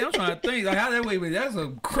 I'm trying to think like how that way, but that's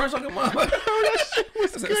a crunch like a motherfucker. That shit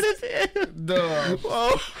was good as hell.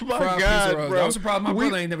 Oh my god, bro! I'm surprised my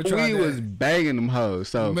brother ain't never tried that. We was banging them hoes.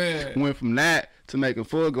 So went from that to making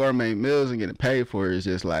full gourmet meals and getting paid for it. It's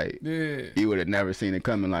just like you would have never seen it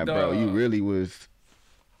coming. Like, bro, you really was.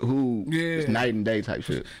 It's night and day type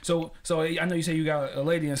shit. So I know you say you got a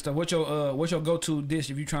lady and stuff. What's your go-to dish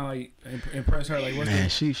if you trying to like impress her? Like,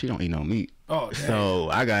 what's she don't eat no meat. Oh, so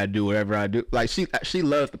I gotta do whatever I do. Like she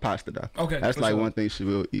loves the pasta though. Okay, that's like one thing she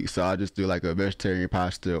will eat. So I'll just do like a vegetarian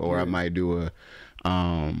pasta, or I might do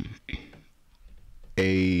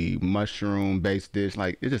a mushroom based dish.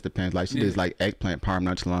 Like it just depends. Like she did like eggplant parm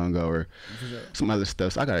not too long ago, or some other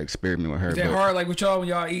stuff. So I gotta experiment with her. Is that hard? Like with y'all when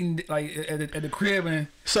y'all eating like at the crib and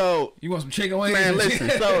so you want some chicken wings? Man, listen.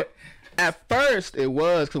 So at first it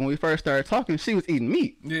was because when we first started talking, she was eating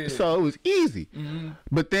meat. So it was easy.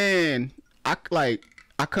 But then I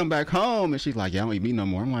come back home and she's like, "Yeah, I don't eat meat no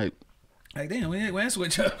more." I'm like, damn, we ain't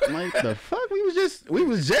switch up. Like the fuck, we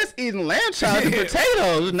was just eating lamb chops and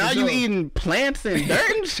potatoes. Now you eating plants and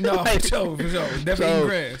dirt and shit. No, for sure, definitely eating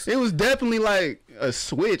grass. It was definitely like a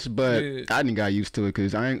switch, but I didn't got used to it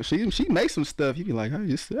because she makes some stuff. You be like, hey,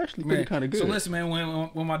 it's actually pretty kind of good. So listen, man,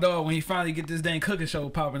 when my dog, when he finally get this dang cooking show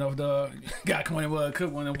popping off, dog, gotta come in and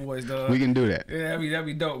cook one of them boys, dog. We can do that. Yeah, that'd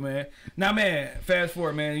be dope, man. Now, man, fast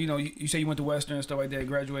forward, man. You know, you say you went to Western and stuff like that,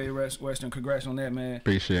 graduated Western. Congrats on that, man.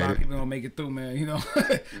 Appreciate it. A lot of people don't make it through, man. You know,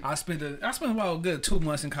 I spent about a good 2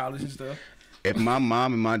 months in college and stuff. If my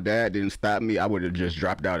mom and my dad didn't stop me, I would have just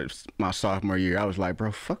dropped out of my sophomore year. I was like,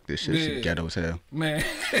 bro, fuck this shit. Shit ghetto as hell. Man,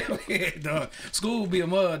 dog. School would be a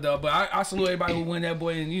mud, dog. But I salute everybody who went that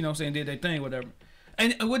boy and, you know what I'm saying, did their thing, whatever.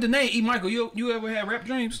 And with the name E. Michael, you ever had rap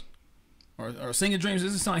dreams? Or singing dreams?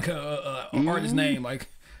 This is like an artist name, like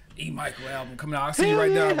E. Michael album coming out. I see you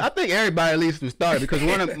right now. I think everybody at least was started because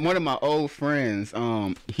one of my old friends,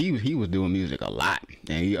 he was doing music a lot.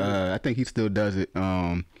 And he, I think he still does it.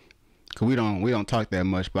 Cause we don't talk that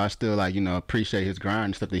much, but I still like, you know, appreciate his grind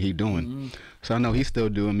and stuff that he doing. So I know he's still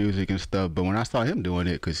doing music and stuff. But when I saw him doing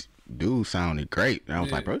it, cause dude sounded great, and I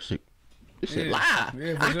was like, bro, this shit live.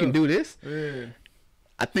 I can do this.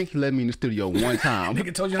 I think he let me in the studio one time.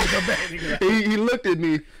 Nigga told you not to come back. He looked at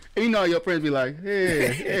me. You know, your friends be like,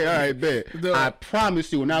 hey, all right, bet. I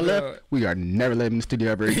promise you, when I left, we are never letting in the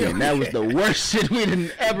studio ever again. That was the worst shit we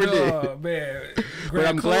ever did. Man. But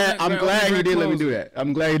I'm glad he didn't let me do that.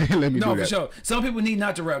 I'm glad he didn't let me do that. No, for sure. Some people need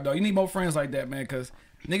not to rap, though. You need more friends like that, man, because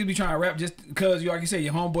niggas be trying to rap just because, like you said,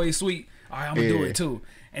 your homeboy is sweet. All right, I'm going to do it, too.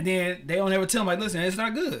 And then they don't ever tell him, like, listen, it's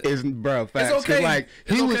not good. Bro, facts. It's okay. Like,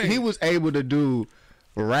 he was able to do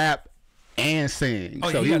rap and sing.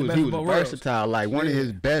 So he was versatile. Like one of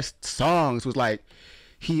his best songs was like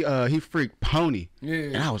he freaked Pony.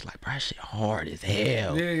 And I was like, bro, that shit hard as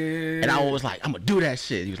hell. And I was like, I'm gonna do that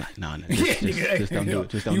shit. He was like, no, just don't do it.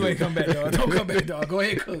 Just don't do it. You ain't come back, dog. Don't come back, dog. Go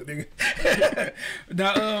ahead and cook, nigga.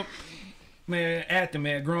 Now, man, acting,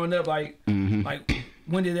 man, growing up, like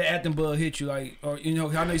when did the acting bug hit you? Like, or I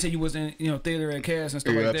know you said you was in theater and cast and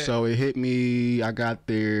stuff like that. So it hit me. I got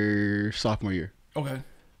there sophomore year. Okay.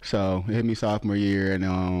 So it hit me sophomore year,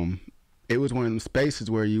 and it was one of them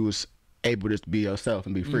spaces where you was able to just be yourself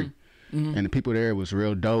and be free. Mm-hmm. And the people there was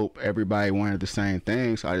real dope. Everybody wanted the same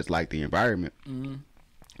thing, so I just liked the environment.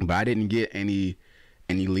 Mm-hmm. But I didn't get any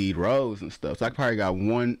lead roles and stuff. So I probably got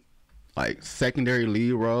one like secondary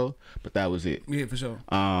lead role, but that was it. Yeah, for sure.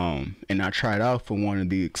 And I tried out for one of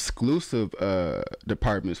the exclusive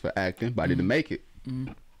departments for acting, but I didn't make it.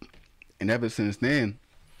 Mm-hmm. And ever since then,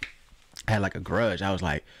 I had like a grudge. I was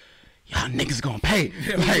like, y'all niggas gonna pay.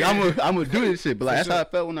 Like I'm gonna do this shit. But like that's how I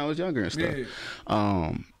felt when I was younger and stuff.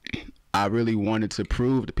 Yeah. I really wanted to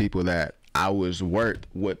prove to people that I was worth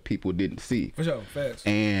what people didn't see. For sure, fast.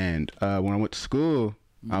 And when I went to school,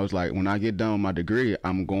 I was like, when I get done with my degree,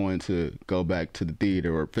 I'm going to go back to the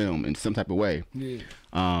theater or film in some type of way.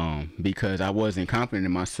 Yeah. Because I wasn't confident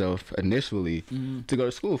in myself initially to go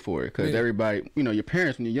to school for it. Because everybody, your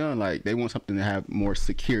parents when you're young, like they want something to have more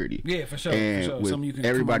security. Yeah, for sure. And for sure. with,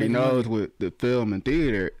 everybody knows with the film and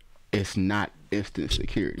theater, it's not instant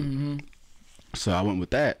security. Mm-hmm. So I went with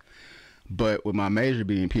that. But with my major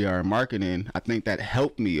being PR and marketing, I think that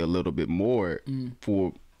helped me a little bit more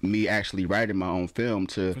for me actually writing my own film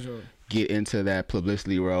to get into that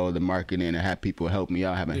publicity role, the marketing, and have people help me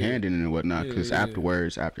out, have a hand in it and whatnot. Because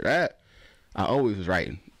afterwards, after that, I always was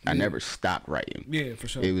writing. I never stopped writing. Yeah, for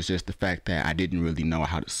sure. It was just the fact that I didn't really know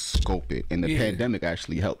how to scope it. And the pandemic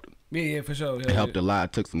actually helped. Yeah, for sure. It helped a lot. I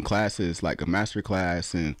took some classes, like a master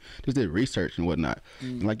class, and just did research and whatnot.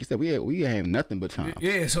 And like you said, we have nothing but time.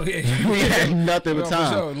 Yeah, so we had nothing but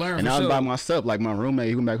time. For sure. And I was by myself. Like my roommate,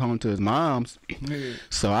 he went back home to his mom's. Yeah.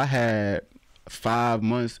 So I had 5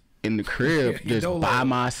 months in the crib just by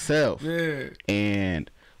myself. Yeah. And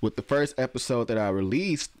with the first episode that I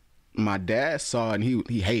released, my dad saw it and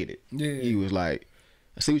he hated. Yeah. He was like,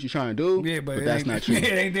 I see what you're trying to do, but that's not true. It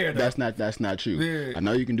ain't there, though. That's not true. Yeah. I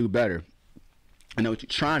know you can do better. I know what you're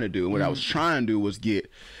trying to do. And what I was trying to do was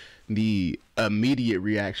get the immediate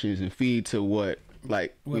reactions and feed to what people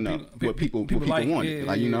like,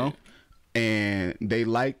 wanted. And they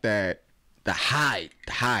like that the high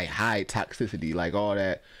toxicity, like all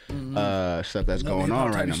that stuff that's going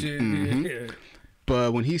on right now. Mm-hmm.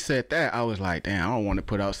 But when he said that, I was like, damn, I don't want to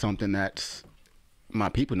put out something that's my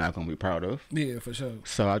people not gonna be proud of. Yeah, for sure.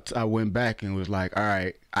 So I went back and was like, all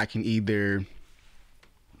right, I can either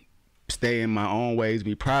stay in my own ways,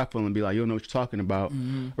 be prideful and be like, you don't know what you're talking about,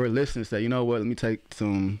 or listen and say, you know what, let me take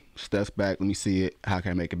some steps back, let me see it, how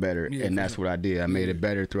can I make it better? And that's what I did. I made it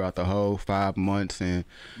better throughout the whole 5 months, and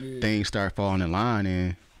things started falling in line,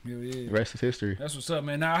 and the rest is history. That's what's up,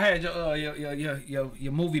 man. Now I had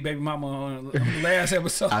your movie Baby Mama on the last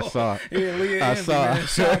episode. I saw it. Yeah, Leah. I saw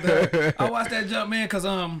it. I watched that jump, man, because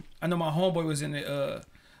I know my homeboy was in it.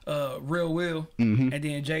 Real Will, and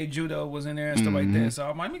then Jay Judo was in there and stuff like that. So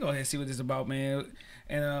I'm like, let me go ahead and see what this is about, man.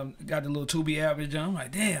 And got the little Tubi average jump. I'm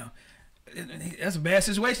like, damn, that's a bad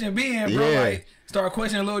situation to be in, bro. Like, start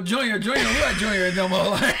questioning little Junior. We like Junior no more.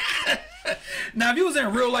 Like, now if you was in a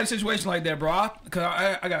real life situation like that, bro, because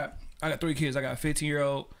I got 3 kids. I got a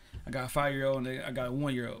 15-year-old, I got a 5-year-old, and then I got a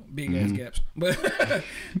 1-year-old. Big ass gaps. But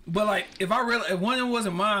like if one of them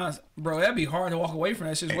wasn't mine, bro, that'd be hard to walk away from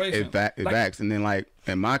that situation. It backs. And then like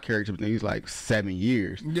in my character, he's like 7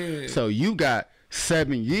 years. Yeah. So you got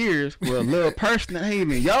 7 years with a little person that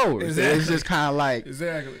ain't even yours. Exactly. It's just kind of like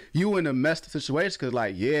you in a messed up situation because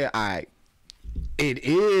like it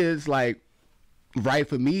is like right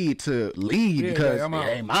for me to lead because it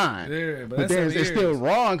ain't mine. Yeah, but then it's still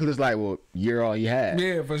wrong because it's like, well, you're all you have.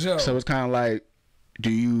 Yeah, for sure. So it's kind of like, do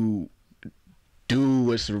you do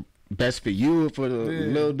what's best for you for the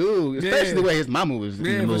little dude? Especially the way his mama was in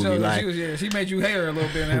the movie. Sure. Like, she made you hate her a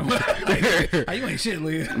little bit. Man. Like, you ain't shit,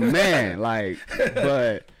 Leah. Man, like,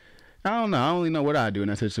 but I don't know. I don't really know what I'd do in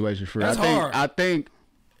that situation. That's hard. I think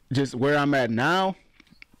just where I'm at now.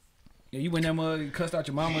 Yeah, you went that mug, you cussed out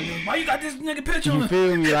your mama. Why you got this nigga picture on? You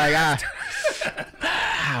feel me? Like I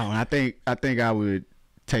think I would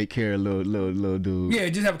take care of little dude. Yeah,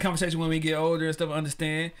 just have a conversation when we get older and stuff.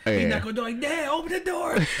 Understand? Yeah. He's not gonna do like, Dad, open the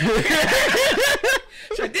door. She's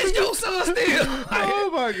like, this your son still. Like,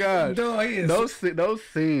 oh my god, dog, those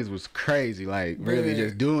scenes was crazy. Like really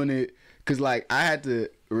just doing it because like I had to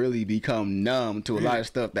really become numb to a lot of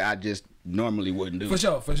stuff that I just normally wouldn't do. For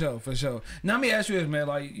sure. Now let me ask you this, man.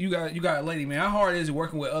 Like you got a lady, man. How hard is it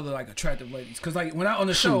working with other like attractive ladies? Because like when I on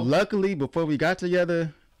the show, luckily before we got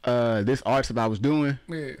together, this art that I was doing,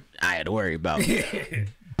 I had to worry about.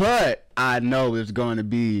 But I know it's going to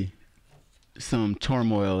be some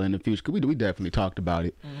turmoil in the future. Cause we definitely talked about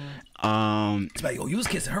it. It's like, yo, you was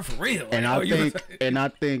kissing her for real. And like, I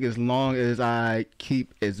think as long as I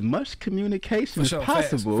keep as much communication as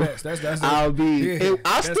possible, facts. That's I'll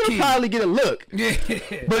still key. probably get a look. Yeah.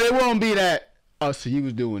 But it won't be that. Oh, so you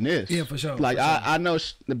was doing this? Yeah, for sure. Like for sure. I know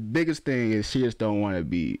the biggest thing is she just don't want to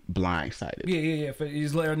be blindsided. Yeah. You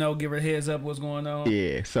just let her know, give her a heads up what's going on.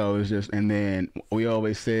 Yeah. So it's just, and then we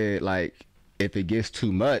always said like, if it gets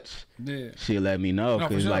too much, she'll let me know,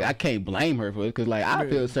 because like I can't blame her for it, because like I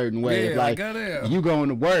feel a certain way. It's like you going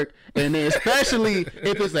to work, and then especially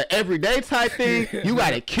if it's an everyday type thing, you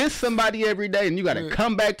gotta kiss somebody every day, and you gotta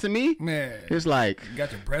come back to me. Man, it's like you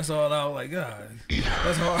got your breasts all out. Like God,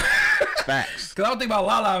 that's hard. Facts. Cause I don't think about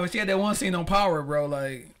Lala when she had that one scene on Power, bro.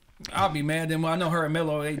 Like I'll be mad. Then I know her and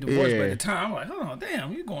Mello ain't divorced, but at the time I'm like, oh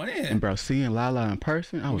damn, you going in? And bro, seeing Lala in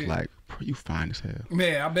person, I was like, you fine as hell.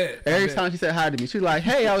 Man, I bet. Every time she said hi to me, she was like,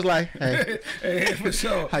 hey. I was like, hey. Hey, for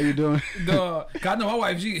sure. How you doing? Cause I know my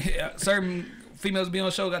wife, certain females be on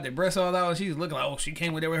the show, got their breasts all out, and she's looking like, oh, she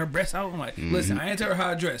came with her breasts out. I'm like, listen, I ain't tell her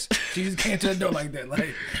how to dress. She just came to the door like that.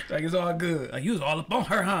 Like it's all good. Like, you was all up on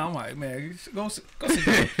her, huh? I'm like, man, you should go sit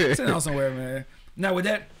down somewhere, man. Now, with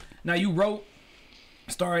that, you wrote,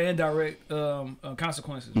 star and direct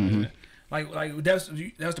Consequences, man. Like that's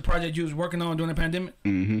the project you was working on during the pandemic.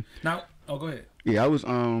 Now, go ahead. Yeah,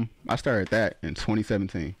 I started that in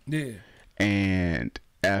 2017. Yeah. And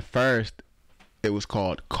at first, it was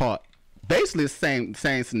called Caught. Basically, the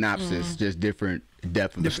same synopsis, just different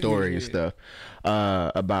depth of the story and stuff.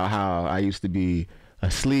 About how I used to be a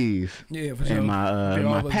sleaze in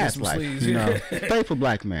my past life. Sleaze, you know, faithful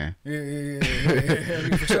black man. Yeah.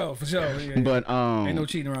 For sure. Yeah. But ain't no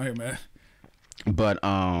cheating around here, man. But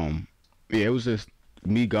yeah, it was just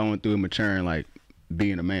me going through and maturing, like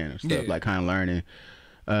being a man and stuff, like kind of learning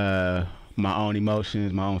my own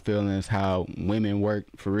emotions, my own feelings, how women work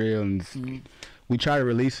for real. And we tried to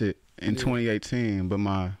release it in 2018, but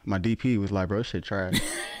my DP was like, bro, this shit trash.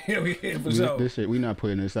 For sure. This shit, we not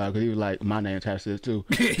putting this out, because he was like, my name attached to this too.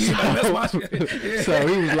 That's my shit. So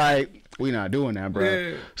he was like, we not doing that, bro.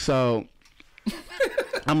 Yeah. So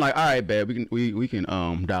I'm like, all right, babe, we can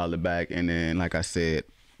dial it back. And then, like I said,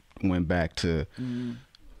 went back to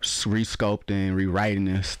resculpting, rewriting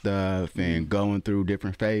and stuff, and going through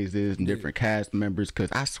different phases and different cast members,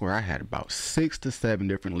 because I swear I had about 6 to 7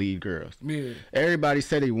 different lead girls. Everybody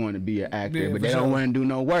said they want to be an actor, but they don't want to do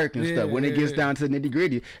no work and stuff. When it gets down to the nitty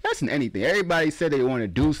gritty, that's in anything. Everybody said they want to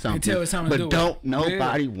do something, but don't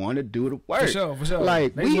nobody want to do the work. For sure.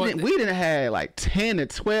 Like we didn't have like 10 to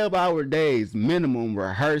 12-hour days minimum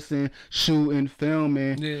rehearsing, shooting,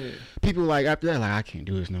 filming. People like after that, like, I can't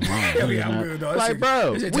do this no more. I'm real, dog. Like,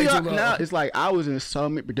 bro, now it's like I was in so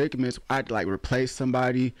many predicaments. I'd like replace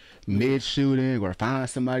somebody mid shooting or find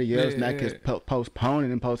somebody else, and that kept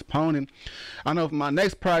postponing. I know for my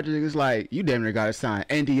next project, it's like you damn near gotta sign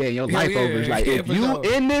NDA in your life over. It's like, if you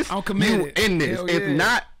in this, I'm committed. You in this. If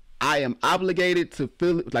not, I am obligated to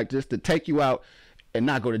feel it, like just to take you out and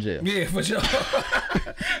not go to jail. Yeah, for sure.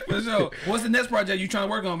 For sure. What's the next project you trying to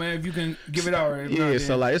work on, man? If you can give it out.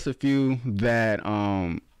 So like it's a few that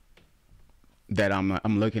that I'm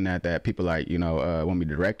looking at that people like, you know, want me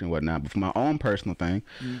to direct and whatnot. But for my own personal thing,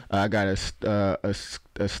 I got a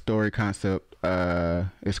story concept.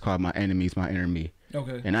 It's called My Enemies, My Inner Me.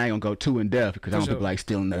 Okay. And I ain't gonna go too in depth because I don't people like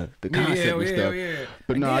stealing the concept and stuff.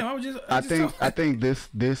 But no, I think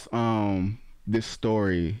this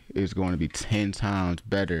story is going to be 10 times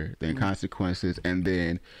better than Consequences, and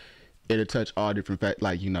then it'll touch all different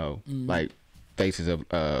like, you know, like faces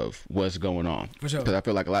of what's going on. For sure. Because I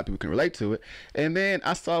feel like a lot of people can relate to it. And then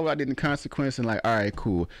I saw what I did in Consequence and like, all right,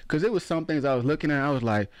 cool. Because it was some things I was looking at, I was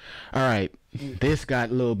like, all right, this got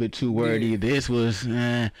a little bit too wordy. This was,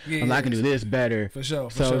 I can do this better. For sure.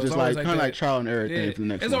 So just like kind of like trial and error thing for the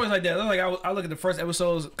next one. It's always like that. It's like I look at the first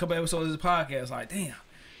episodes, couple episodes of this podcast, like, damn,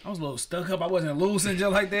 I was a little stuck up. I wasn't losing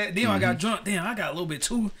just like that. Then I got drunk. Damn, I got a little bit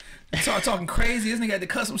too. Started talking crazy. This nigga had to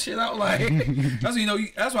cut some shit out. Like that's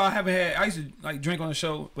that's why I haven't had. I used to like drink on the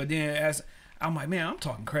show, but then as I'm like, man, I'm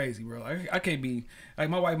talking crazy, bro. Like, I can't be like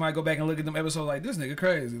my wife might go back and look at them episodes like this nigga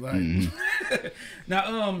crazy. Like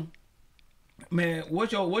now, man,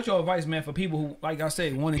 what's your advice, man, for people who, like I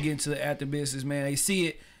said, want to get into the acting business, man? They see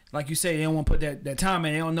it, like you say, they don't want to put that time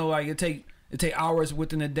in. They don't know like it take hours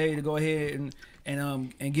within a day to go ahead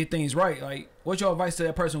and get things right. Like, what's your advice to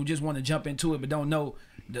that person who just want to jump into it but don't know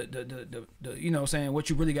the you know, saying what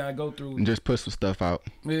you really gotta go through? And just put some stuff out.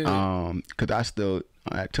 Because I still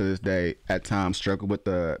to this day at times struggle with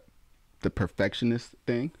the perfectionist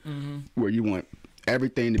thing, where you want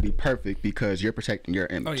everything to be perfect because you're protecting your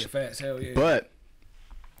image. Oh yeah, fast, hell yeah. But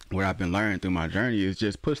what I've been learning through my journey is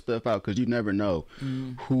just put stuff out, because you never know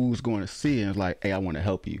who's going to see it and it's like, hey, I want to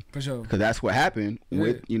help you. For sure. Because that's what happened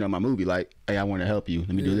with, you know, my movie. Like, hey, I want to help you. Let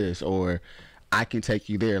me do this. Or I can take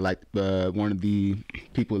you there. Like one of the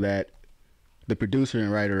people that, the producer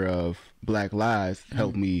and writer of Black Lives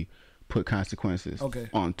helped me put Consequences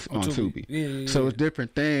on Tubi. Yeah, so it's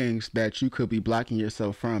different things that you could be blocking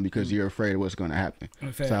yourself from because you're afraid of what's going to happen.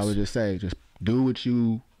 So I would just say, just do what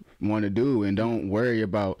you want to do and don't worry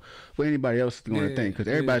about what anybody else is going to think, because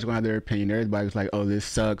everybody's going to have their opinion. Everybody's like, oh, this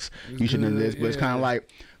sucks, you should do this, but it's kind of like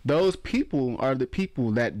those people are the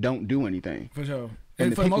people that don't do anything. For sure.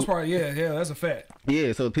 And for the most part, yeah, that's a fact.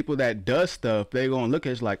 Yeah, so the people that does stuff, they're going to look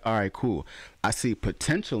at it like, all right, cool, I see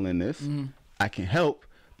potential in this, I can help.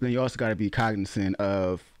 But then you also got to be cognizant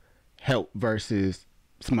of help versus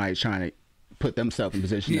somebody trying to put themselves in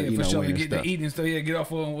position to, you know, sure. win Get stuff. The eating stuff, get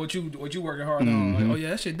off on what you working hard on. Like, oh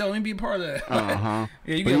yeah, that shit don't even be a part of that.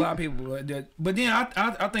 Yeah, you get a lot of people like that. But then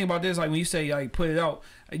I think about this, like when you say like put it out,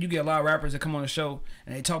 you get a lot of rappers that come on the show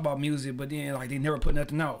and they talk about music, but then like they never put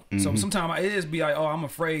nothing out. So sometimes it is be like, oh, I'm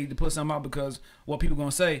afraid to put something out because what people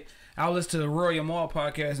gonna say. I listened to the Roy and Maul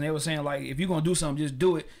podcast and they were saying like, if you're gonna do something, just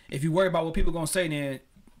do it. If you worry about what people gonna say, then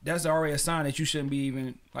that's already a sign that you shouldn't be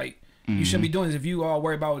even like. You shouldn't be doing this if you all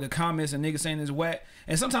worry about the comments and niggas saying this whack.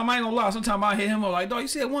 And sometimes I ain't gonna lie, sometimes I hit him up like, dog, you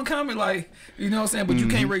said one comment, like, you know what I'm saying? But you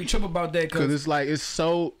can't really trip about that because it's like, it's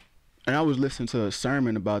so. And I was listening to a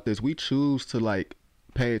sermon about this. We choose to like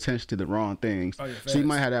pay attention to the wrong things. So you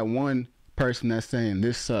might have that one person that's saying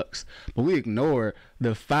this sucks, but we ignore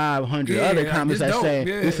the 500 other comments that say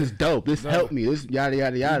this is dope, this helped me, this yada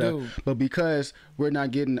yada yada. But because we're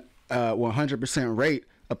not getting 100% rate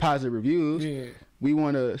of positive reviews, we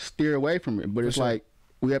want to steer away from it. But it's like,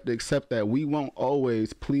 we have to accept that we won't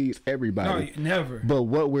always please everybody. No, never. But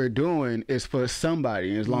what we're doing is for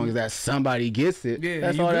somebody, and as long as that somebody gets it,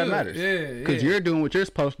 that's all that matters. Because you're doing what you're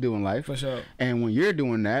supposed to do in life. For sure. And when you're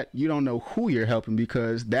doing that, you don't know who you're helping,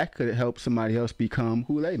 because that could help somebody else become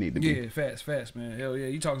who they need to be. Yeah, fast, man. Hell yeah,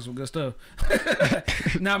 you talking some good stuff.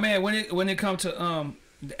 Now, man, when it comes to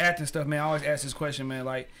the acting stuff, man, I always ask this question, man.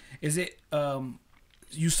 Like, is it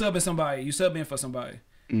you subbing for somebody?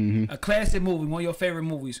 A classic movie, one of your favorite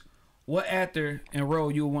movies. What actor and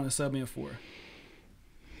role you would want to sub in for?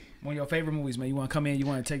 One of your favorite movies, man. You want to come in, you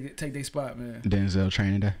want to take their spot, man. Denzel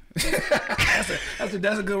Training Day. that's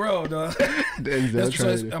a good role, dog. Denzel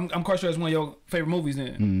Training Day. I'm quite sure it's one of your favorite movies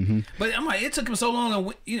then. But I'm like, it took him so long.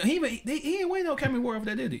 To, you know, he ain't win no Academy Award for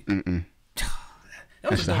that, did he?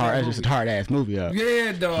 That's just a hard ass movie, though.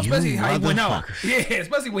 Yeah, dog. Especially how he went out. Yeah,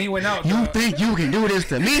 especially when he went out. You think you can do this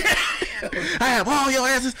to me? I have all your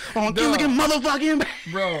asses on Gilligan motherfucking.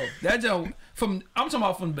 Bro, that joke I'm talking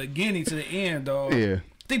about from the beginning to the end, dog. Yeah.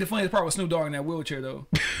 I think the funniest part was Snoop Dogg in that wheelchair, though.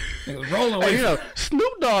 It was rolling away. Hey, you know,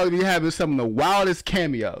 Snoop Dogg be having some of the wildest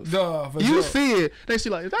cameos. Dog, for you sure. see it, they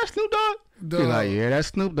see like, is that Snoop Dogg? You're like, yeah, that's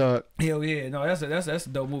Snoop Dogg. Hell yeah, no, that's a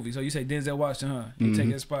dope movie. So you say Denzel Washington, huh? You take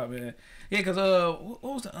his spot, man. Yeah, cause what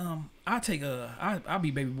was the I'll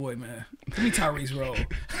be Baby Boy, man. Give me Tyrese role.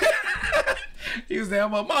 He was there,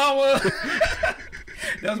 my mama.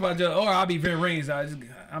 That's my joke. Or I'll be Vin Raines. I'm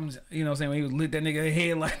you know what I'm saying, when he was lit that nigga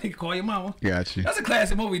head like, nigga, call your mama. Got you. That's a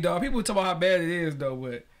classic movie, dog. People talk about how bad it is, though,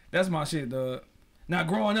 but that's my shit, dog. Now,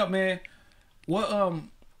 growing up, man, what I'm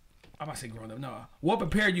about to say growing up. No, what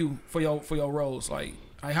prepared you for your roles? Like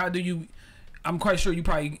how do you? I'm quite sure you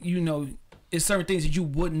probably it's certain things that you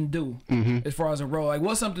wouldn't do as far as a role. Like,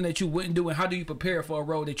 what's something that you wouldn't do, and how do you prepare for a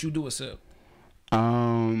role that you do accept?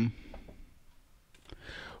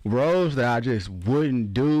 Roles that I just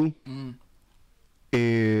wouldn't do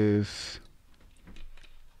is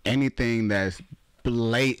anything that's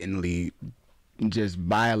blatantly just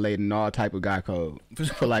violating all type of guy code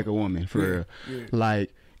for like a woman, for real.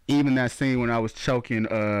 Like, even that scene when I was choking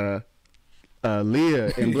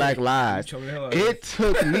Leah in Black Lives, it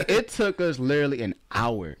took us literally an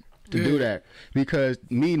hour to do that, because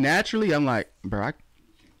me naturally, I'm like, bro,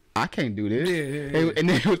 I can't do this. And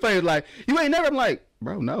then it was funny, like, you ain't never. I'm like,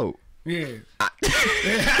 bro, no.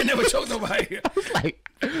 I never choked nobody. I was like,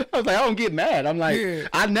 I don't get mad. I'm like,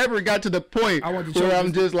 I never got to the point where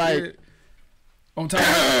I'm just like, on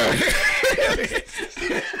time.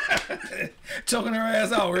 Choking her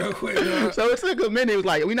ass out real quick. So it took a minute. It was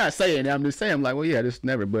like, we're not saying it. I'm just saying, I'm like, well, yeah, this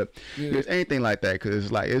never. But there's anything like that, because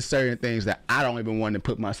it's like, it's certain things that I don't even want to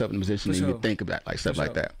put myself in a position to even think about, like stuff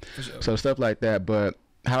like that. So stuff like that. But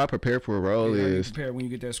how I prepare for a role is, prepare when you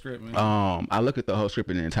get that script, man. I look at the whole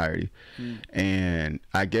script in the entirety, and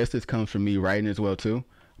I guess this comes from me writing as well too.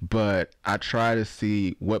 But I try to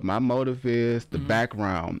see what my motive is, the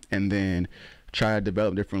background, and then try to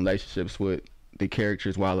develop different relationships with the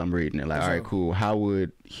characters while I'm reading it. Like, all right, cool. How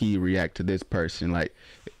would he react to this person? Like,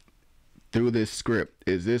 through this script,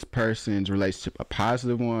 is this person's relationship a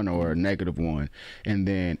positive one or a negative one? And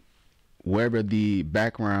then wherever the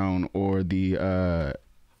background or the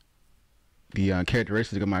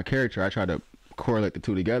characteristic of my character, I try to correlate the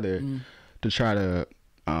two together to try to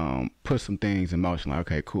put some things in motion. Like,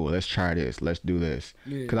 okay, cool, let's try this, let's do this,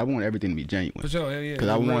 because I want everything to be genuine. For sure, yeah. Because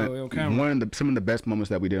I want some of the best moments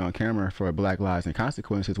that we did on camera for Black Lives and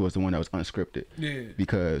Consequences was the one that was unscripted. Yeah.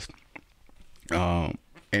 Because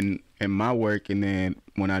in my work, and then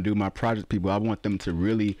when I do my project people, I want them to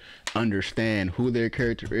really understand who their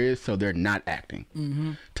character is, so they're not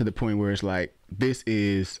acting to the point where it's like, this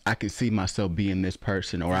is, I can see myself being this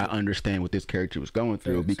person, or I understand what this character was going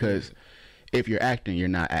through. Because if you're acting, you're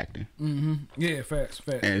not acting. Yeah, facts.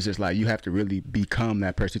 And it's just like, you have to really become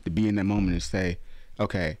that person, to be in that moment and say,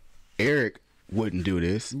 okay, Eric wouldn't do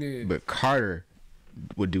this, but Carter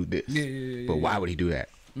would do this. But why would he do that?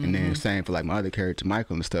 And then same for like my other character,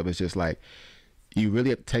 Michael, and stuff. It's just like, you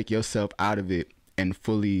really have to take yourself out of it and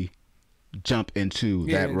fully jump into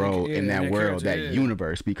that role, in that world, that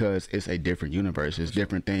universe, because it's a different universe. It's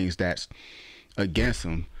different things that's against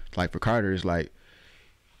him. Like for Carter, it's like,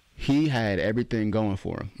 he had everything going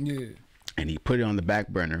for him. Yeah. And he put it on the back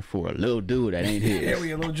burner for a little dude that ain't his.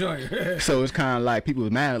 We a little joint. So it's kind of like, people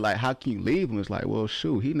was mad, like, how can you leave him? It's like, well,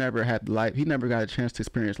 shoot, he never had life. He never got a chance to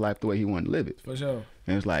experience life the way he wanted to live it. For sure.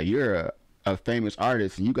 And it's like, you're a famous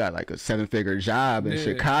artist, and you got like a 7-figure job in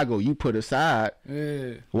Chicago, you put aside.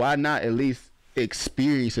 Why not at least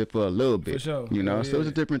experience it for a little bit? For sure. You know, so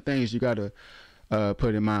it's different things you got to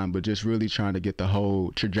put in mind, but just really trying to get the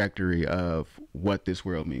whole trajectory of what this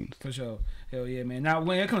world means. For sure. Hell yeah, man. Now,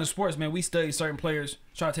 when it comes to sports, man, we study certain players,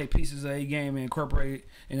 try to take pieces of a game and incorporate it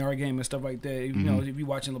in our game and stuff like that. You know, if you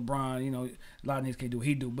watching LeBron, you know, a lot of niggas can't do what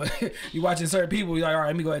he do, but you watching certain people, you're like, all right,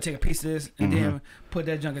 let me go ahead and take a piece of this and then put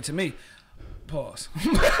that junk into me. Pause.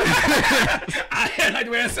 I like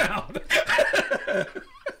the way that sound.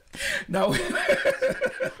 Now,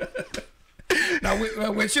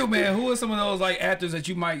 with you, man, who are some of those like actors that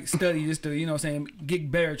you might study just to, you know what I'm saying,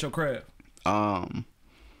 get better at your craft?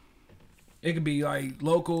 It could be like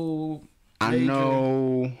local. I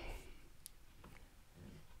know.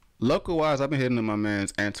 Local wise, I've been hitting up my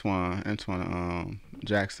man's Antoine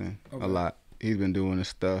Jackson a lot. He's been doing his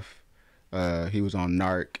stuff. He was on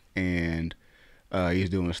Narc, and he's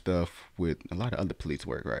doing stuff with a lot of other police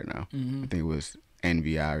work right now. I think it was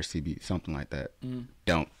NVI or CB, something like that.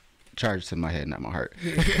 Don't charge it to my head, not my heart.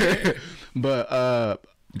 But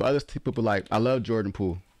other people, like, I love Jordan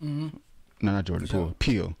Poole. No, not Jordan Poole.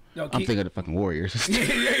 Peele. No, I'm thinking of the fucking Warriors.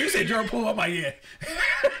 Yeah, you said Jordan Poole. I'm like,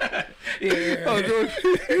 Oh, Jordan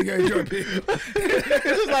Peele. Jordan Peele. It's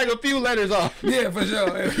just like a few letters off. Yeah, for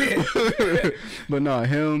sure. But no,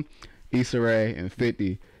 him, Issa Rae, and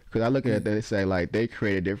 50. Because I look at that, they say like they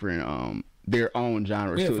created different their own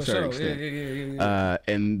genres to a certain extent.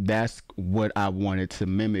 And that's what I wanted to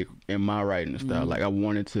mimic in my writing style. Like, I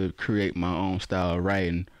wanted to create my own style of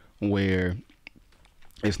writing where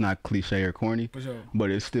it's not cliche or corny,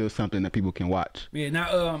 but it's still something that people can watch. Yeah.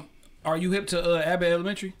 Now, are you hip to Abbott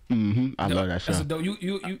Elementary? I love that show. That's a dope.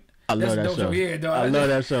 I love that show. Yeah, dog. I love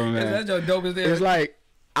that show, man. That's dope as there. It's like,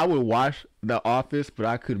 I would watch The Office, but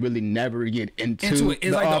I could really never get into it.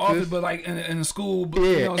 It's like The Office, but like in a school. Yeah,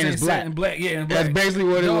 you know, and it's black. In black. Yeah, in black. That's basically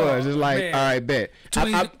what it was. It's like, man. All right, bet.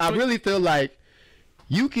 I really feel like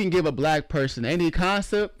you can give a black person any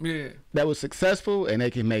concept that was successful, and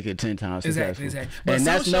they can make it 10 times successful. Exactly. But and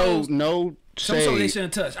that's shows, no some shows they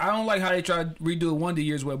shouldn't touch. I don't like how they try to redo Wonder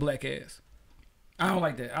Years with a black ass. I don't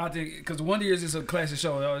like that. I think because Wonder Years is a classic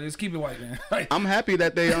show. Just keep it white, man. Like, I'm happy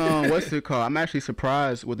that they what's it called? I'm actually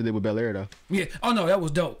surprised what they did with Bel Air though. Yeah. Oh no, that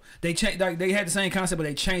was dope. They changed. Like, they had the same concept, but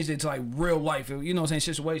they changed it to like real life. You know what I'm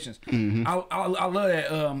saying? Situations. I love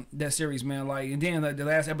that that series, man. Like, and then like, the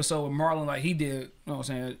last episode with Marlon, like he did. You know what I'm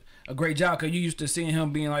saying? A great job, because you used to seeing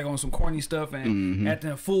him being like on some corny stuff and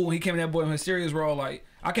acting a fool. He came in that boy in his serious role. Like,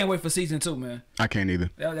 I can't wait for season 2, man. I can't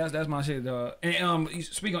either. That's my shit, dog. And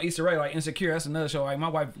speaking on Issa Rae, like Insecure, that's another show. Like, my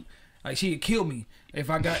wife, like, she'd kill me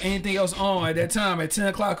if I got anything else on at that time at 10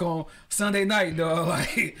 o'clock on Sunday night, dog.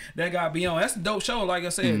 Like, that gotta be on. That's a dope show. Like I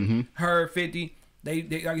said, her 50. They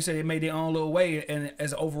like you said, they made their own little way, and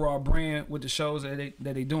as an overall brand with the shows that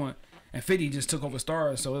they doing. And 50 just took over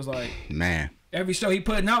Stars, so it's like, man, every show he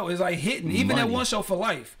putting out is like hitting. Even that one show For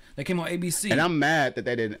Life that came on ABC. And I'm mad that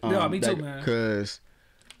they didn't. Yeah, me too, man. Because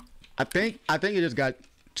I think it just got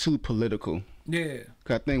too political. Yeah.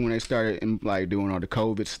 Cause I think when they started like doing all the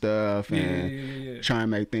COVID stuff and trying to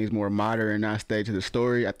make things more modern and not stay to the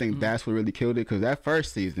story, I think that's what really killed it. Cause that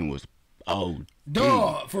first season was Oh,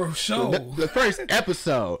 dog, for sure. The first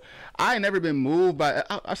episode, I ain't never been moved by.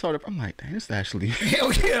 I saw it. I'm like, dang, this actually.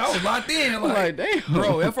 Hell yeah, I was locked in. Like, damn,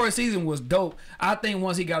 bro, that first season was dope. I think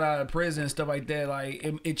once he got out of prison and stuff like that, like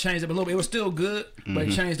it changed up a little bit. It was still good, but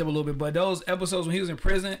it changed up a little bit. But those episodes when he was in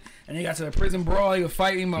prison and they got to the prison brawl, he was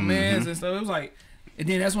fighting my mans and stuff. It was like, and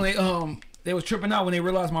then that's when they was tripping out when they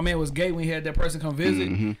realized my man was gay when he had that person come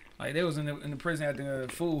visit. Like they was in the prison acting a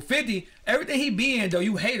fool. 50, everything he be in though,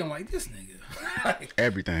 you hate him like this nigga. Like,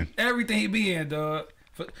 everything he be in, dog.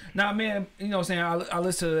 Now, man, you know what I'm saying? I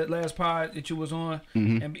listened to the last pod that you was on,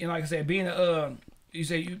 and like I said, being you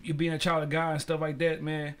say you being a child of God and stuff like that,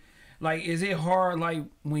 man. Like, is it hard, like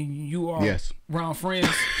when you are around friends,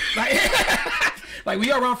 like, like when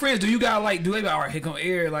you're around friends, do you got like, do they be like, all right, here come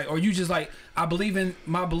air, like, or you just like, I believe in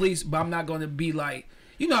my beliefs, but I'm not going to be like,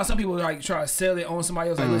 you know how some people like try to sell it on somebody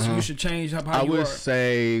else, like, listen, you should change how I you would are.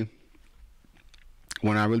 say,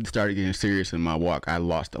 when I really started getting serious in my walk, I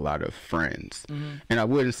lost a lot of friends. And I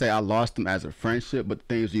wouldn't say I lost them as a friendship, but the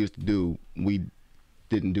things we used to do, we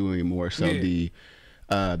didn't do anymore. So the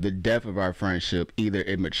depth of our friendship, either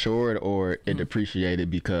it matured or it depreciated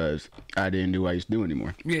because I didn't do what I used to do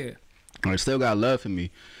anymore. Yeah. I still got love for me.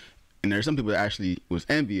 And there's some people that actually was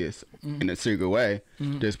envious in a secret way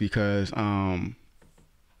just because I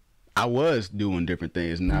was doing different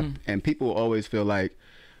things. And people always feel like,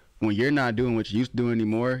 when you're not doing what you used to do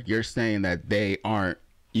anymore, you're saying that they aren't,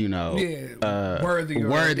 you know,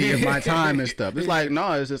 worthy of my time and stuff. It's like,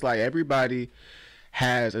 no, it's just like everybody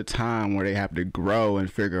has a time where they have to grow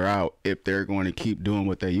and figure out if they're going to keep doing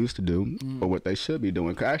what they used to do or what they should be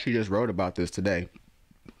doing. I actually just wrote about this today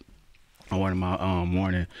on one of my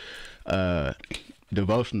morning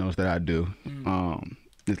devotionals that I do.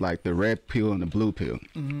 It's like the red pill and the blue pill.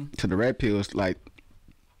 So the red pill is like,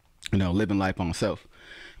 you know, living life on self.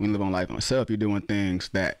 When you live on life on self, you're doing things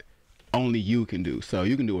that only you can do. So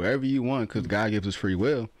you can do whatever you want because God gives us free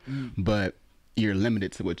will, but you're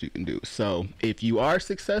limited to what you can do. So if you are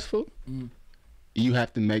successful, you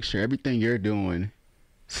have to make sure everything you're doing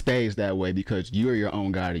stays that way because you're your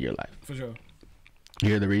own God of your life. For sure.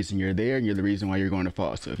 You're the reason you're there, and you're the reason why you're going to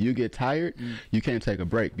fall. So if you get tired, you can't take a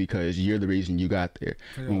break because you're the reason you got there.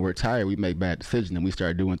 When we're tired, we make bad decisions and we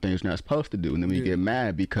start doing things we're not supposed to do. And then we get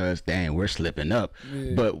mad because, dang, we're slipping up.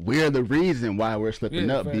 But we're the reason why we're slipping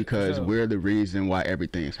up because we're the reason why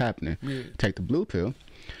everything is happening. Take the blue pill.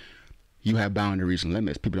 You have boundaries and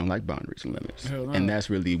limits. People don't like boundaries and limits. And that's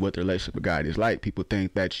really what the relationship with God is like. People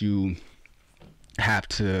think that you have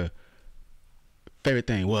to... favorite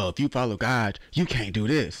thing, well, if you follow God, you can't do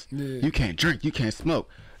this. You can't drink, you can't smoke.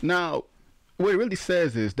 Now, what it really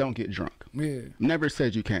says is don't get drunk. Never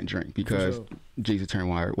says you can't drink because Jesus turned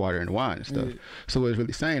water into wine and stuff. So what it's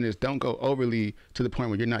really saying is don't go overly to the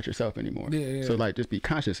point where you're not yourself anymore. So like just be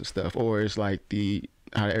conscious of stuff. Or it's like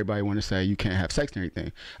how everybody want to say you can't have sex and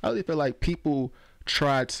everything. I really feel like people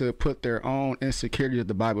try to put their own insecurities of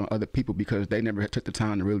the Bible on other people because they never took the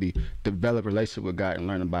time to really develop a relationship with God and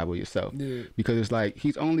learn the Bible yourself. Because it's like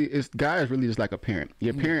God is really just like a parent.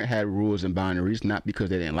 Your parent had rules and boundaries not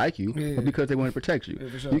because they didn't like you, but because they want to protect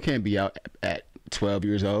you. You can't be out at 12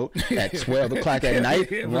 years old at 12 o'clock at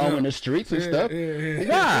night roaming the streets and stuff.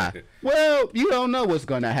 Why? Well, you don't know what's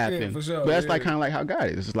going to happen. But that's like kind of like how God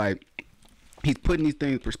is. It's like he's putting these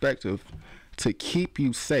things in perspective to keep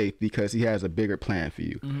you safe because he has a bigger plan for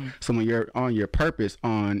you. So when you're on your purpose,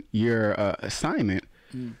 on your assignment,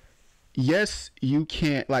 yes, you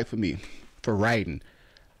can't, like for me, for writing,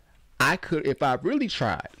 I could, if I really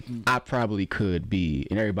tried, I probably could be,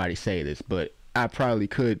 and everybody say this, but I probably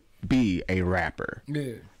could be a rapper.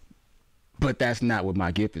 But that's not what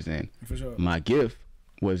my gift is in. For sure. My gift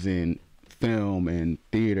was in film and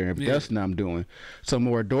theater and everything else that I'm doing. So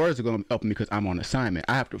more doors are going to open because I'm on assignment.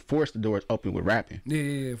 I have to force the doors open with rapping.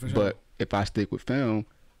 For sure. But if I stick with film,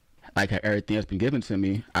 like how everything has been given to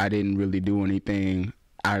me, I didn't really do anything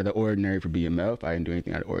out of the ordinary for BMF. I didn't do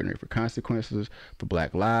anything out of the ordinary for Consequences, for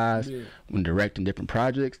Black Lives, when directing different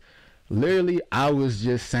projects. Literally, I was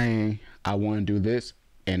just saying, I want to do this,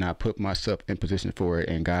 and I put myself in position for it,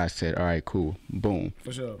 and God said, all right, cool, boom.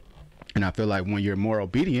 For sure. And I feel like when you're more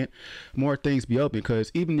obedient, more things be open.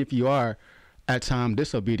 Because even if you are at times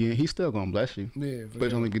disobedient, he's still gonna bless you. But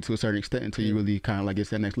it's only get to a certain extent until you really kind of like get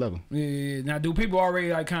to that next level. Now, do people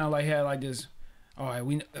already like kind of like have like this? All right,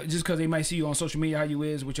 we just because they might see you on social media how you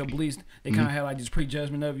is with your beliefs, they kind of have like this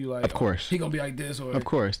prejudgment of you. Like, of course, he gonna be like this, or of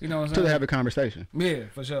course, you know what I'm saying? Until they have a conversation.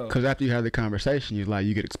 For sure. Because after you have the conversation, you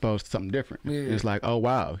get exposed to something different. It's like, oh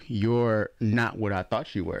wow, you're not what I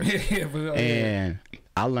thought you were. For sure. And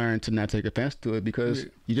I learned to not take offense to it because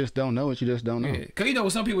you just don't know what you just don't know. Yeah. Cause you know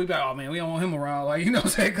some people be like, oh man, we don't want him around, like, you know what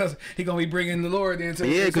I'm saying? Cause he gonna be bringing the Lord into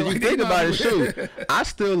because you think about it, shoot, I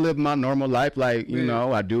still live my normal life, like you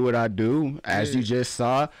know, I do what I do. As you just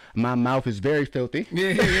saw, my mouth is very filthy.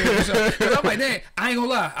 Yeah. So, cause I'm like, damn, I ain't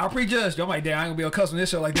gonna lie, I'll prejudge. I'm like, damn, I ain't gonna be accustomed to this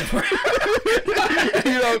show like that.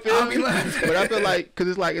 You know what I feel? Lying. But I feel like, cause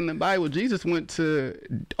it's like in the Bible, Jesus went to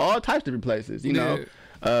all types of different places. You know.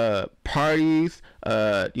 Parties,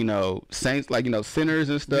 you know, saints, like, you know, sinners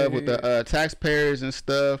and stuff with the taxpayers and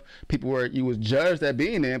stuff. People where you was judged at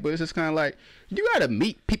being in, but it's just kind of like you gotta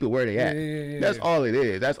meet people where they at. That's all it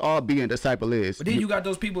is. That's all being a disciple is. But then you got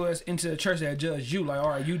those people that's into the church that judge you, like, all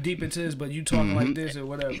right, you deep into this, but you talking like this or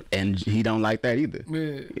whatever. And he don't like that either.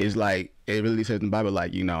 Yeah. It's like it really says in the Bible,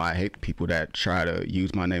 like, you know, I hate people that try to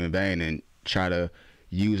use my name in vain and try to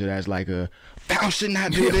use it as like a thou should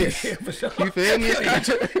not do this. For sure. You feel me?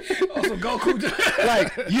 Also, Goku.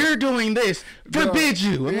 Like, you're doing this. Forbid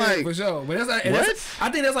you. I'm like, for sure. But that's like,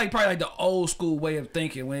 I think that's like probably like the old school way of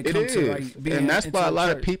thinking when it comes to like being. And that's why a lot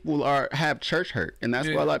of people have church hurt, and that's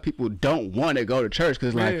why a lot of people don't want to go to church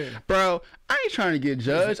because like, bro, I ain't trying to get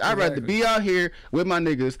judged. I'd rather be out here with my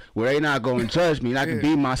niggas where they not going to judge me and I can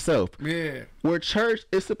be myself. Yeah. Where church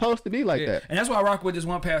is supposed to be like that. And that's why I rock with this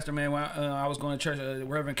one pastor, man, when I was going to church,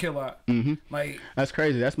 Reverend Killot. Like, that's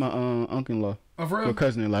crazy. That's my uncle-in-law. Oh, for real? Your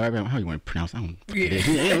cousin-in-law. How you want to pronounce it? I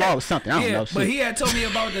don't know. Law or something. I don't know. But he had told me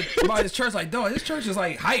about his church. Like, dog, his church is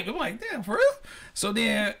like hype. I'm like, damn, for real? So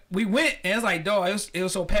then we went, and it's like, dog, it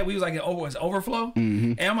was so packed. We was like, it was overflow.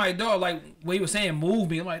 And I'm like, dog, like, what he was saying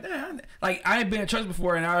moved me. I'm like, damn. Like, I ain't been in church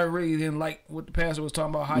before, and I really didn't like what the pastor was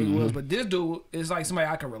talking about, how he was. But this dude is like somebody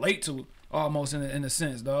I can relate to. Almost in a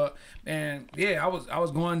sense, dog. And yeah, I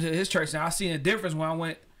was going to his church, and I seen a difference when I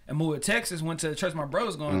went and moved to Texas, went to the church my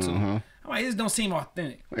brother's going to. I'm like, this don't seem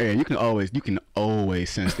authentic. Yeah, you can always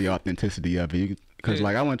sense the authenticity of it. Because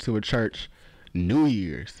like I went to a church New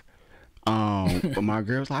Year's. But my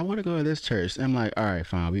girl was like, I want to go to this church. And I'm like, all right,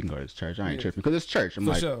 fine, we can go to this church. I ain't tripping because it's church. I'm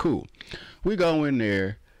like, cool. We go in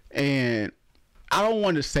there, and I don't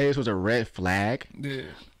want to say this was a red flag. Yeah.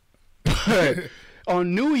 But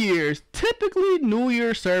on New Year's, typically New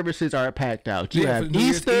Year's services are packed out. You have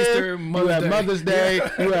Easter, you have Mother's Day,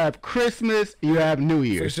 you have Christmas, you have New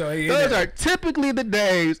Year's. For sure, those are typically the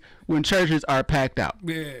days when churches are packed out.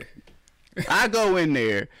 Yeah. I go in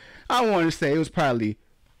there, I want to say it was probably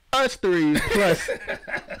us three plus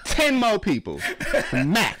 10 more people,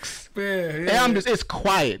 max. And it's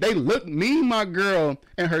quiet. They look, me, my girl,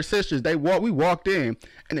 and her sisters, we walked in,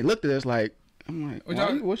 and they looked at us like, I'm like,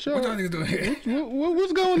 what's y'all niggas doing here?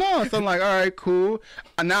 What's going on? So I'm like, all right, cool.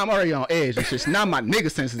 And now I'm already on edge. It's just now my nigga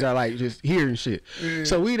senses are like just hearing shit.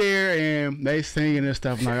 So we there and they singing and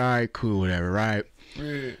stuff. I'm like, all right, cool, whatever, right?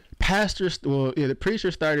 The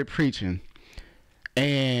preacher started preaching,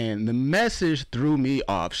 and the message threw me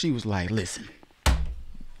off. She was like, listen,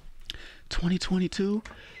 2022.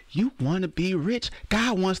 You want to be rich?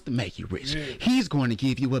 God wants to make you rich. He's going to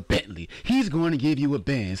give you a Bentley. He's going to give you a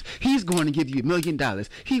Benz. He's going to give you $1 million.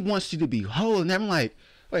 He wants you to be whole. And I'm like,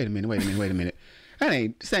 wait a minute. That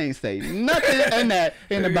ain't say nothing in that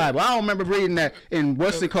in the Bible. I don't remember reading that in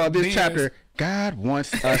what's it called, this chapter. God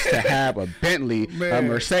wants us to have a Bentley, a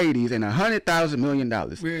Mercedes, and $100,000 million.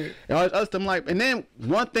 And like, and then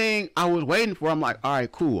one thing I was waiting for, I'm like, all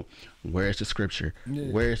right, cool. Where's the scripture?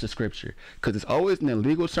 Where's the scripture? Because it's always an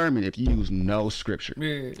illegal sermon if you use no scripture.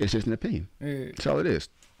 It's just an opinion. That's all it is.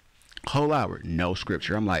 Whole hour, no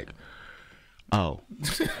scripture. I'm like, oh,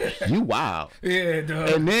 you wild. Yeah, dog.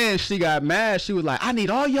 And then she got mad. She was like, I need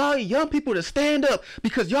all y'all young people to stand up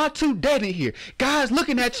because y'all too dead in here. Guys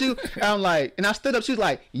looking at you. And I'm like, and I stood up. She was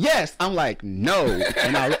like, yes. I'm like, no.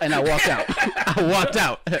 And I walked out. I walked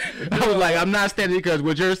out. I was like, I'm not standing because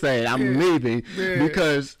what you're saying. I'm leaving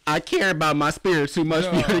because I care about my spirit too much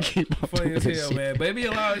for you to keep up funny doing as this hell, shit. man. But it be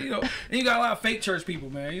a lot of, and you got a lot of fake church people,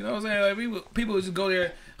 man. You know what I'm saying? Like, people just go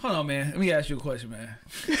there. Hold on, man. Let me ask you a question, man.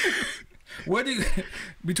 What do you,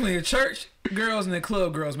 between the church girls and the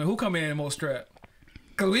club girls, man, who come in most strapped?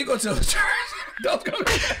 Because we go to the church, don't go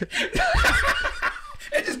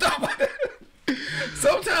and just talk about that.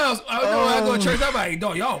 Sometimes, I know when I go to church, I'm like,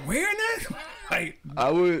 dog, y'all wearing that? Like,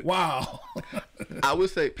 wow. I would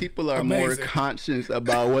say people are more conscious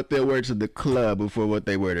about what they wear to the club before what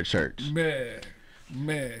they wear to church. Man,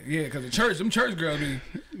 yeah, because them church girls be.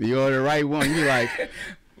 You're the right one. You like.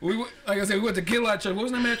 Like I said, we went to Killot Church. What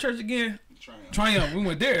was the name of that church again? Triumph. We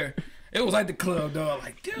went there. It was like the club, dog.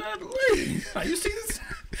 Like, like, you see this?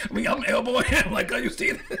 I mean, I'm elbowing him. Like, oh, you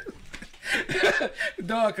see this?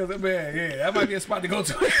 Dog, because, man, that might be a spot to go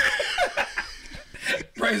to.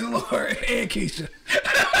 Praise the Lord. And Keisha.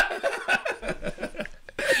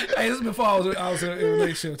 Hey, this is before I was in a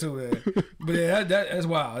relationship too, man. But yeah, that's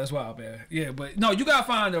wild. That's wild, man. Yeah, but no, you gotta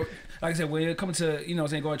find like I said, when it comes to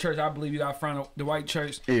going to church, I believe you gotta find the right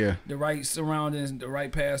church, the right surroundings, the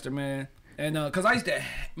right pastor, man. And cause I used to,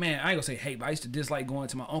 man, I ain't gonna say hate, but I used to dislike going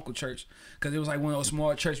to my uncle's church because it was like one of those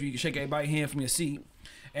small churches where you can shake everybody's hand from your seat.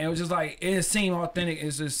 And it was just like, it seemed authentic. It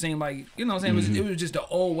just seemed like, you know what I'm saying? It was just the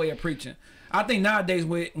old way of preaching. I think nowadays,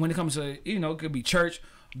 when it comes to, it could be church,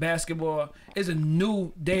 basketball, it's a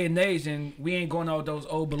new day and age, and we ain't going out those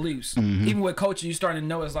old beliefs. Even with coaching, you starting to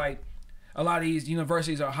notice like a lot of these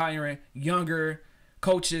universities are hiring younger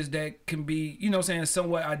coaches that can be,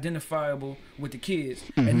 somewhat identifiable with the kids,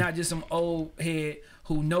 and not just some old head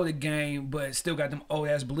who know the game but still got them old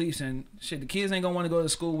ass beliefs and shit. The kids ain't gonna want to go to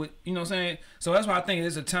school with, So that's why I think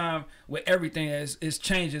it's a time where everything is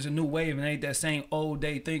changed. It's a new wave and ain't that same old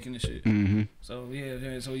day thinking and shit. So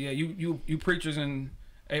yeah, you preachers and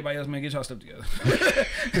everybody else, man, get y'all stuff together.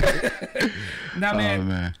 Now,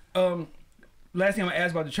 man, last thing I'm gonna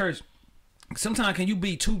ask about the church. Sometimes can you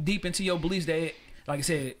be too deep into your beliefs that, like I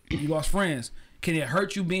said, you lost friends? Can it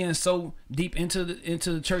hurt you being so deep into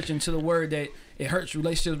the church, into the word, that it hurts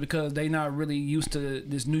relationships because they not really used to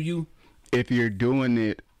this new you? If you're doing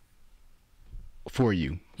it for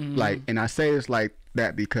you, like, and I say it's like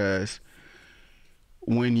that because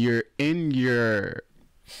when you're in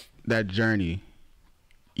that journey,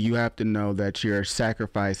 you have to know that you're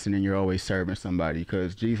sacrificing and you're always serving somebody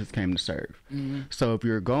because Jesus came to serve. So if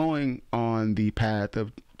you're going on the path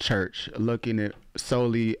of church looking at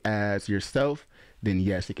solely as yourself, then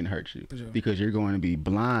yes, it can hurt you because you're going to be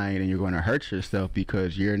blind and you're going to hurt yourself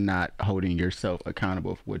because you're not holding yourself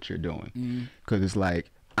accountable for what you're doing. Because it's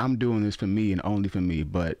like, I'm doing this for me and only for me.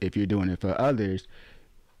 But if you're doing it for others,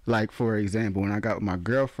 like for example, when I got with my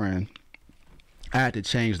girlfriend, I had to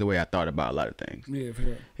change the way I thought about a lot of things. Yeah, for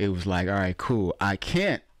sure. It was like, all right, cool. I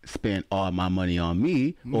can't spend all my money on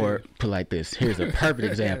me, or put like this. Here's a perfect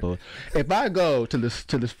example. If I go to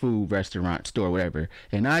this food restaurant, store, whatever,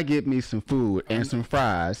 and I get me some food and some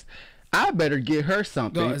fries, I better get her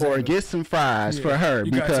something or get some fries for her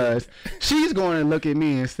because she's going to look at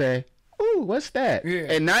me and say, ooh, what's that?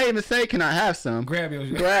 And not even say, can I have some? Grab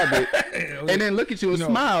it. And then look at you and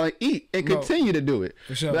smile and eat and continue to do it.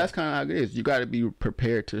 For sure. But that's kind of how it is. You got to be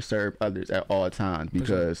prepared to serve others at all times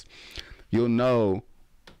because you'll know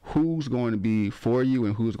who's going to be for you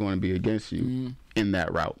and who's going to be against you in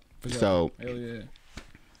that route. For sure. So, hell yeah.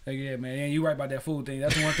 Hey, yeah, man, and you right about that food thing.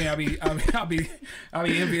 That's the one thing I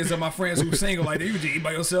be envious of my friends who single. Like, you just eat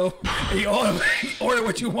by yourself and you order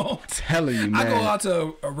what you want. Telling you, man. I go out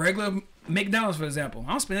to a regular McDonald's, for example.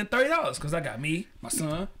 I'm spending $30 because I got me, my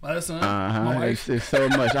son, my other son, my wife. It's so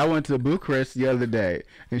much. I went to Bucharest the other day,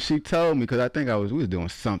 and she told me, because I think we was doing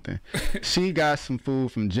something. She got some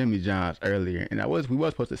food from Jimmy John's earlier, and we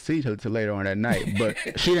was supposed to see each other till later on that night, but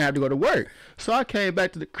she didn't have to go to work. So I came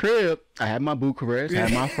back to the crib. I had my Bucharest, I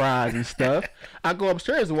had my fries and stuff. I go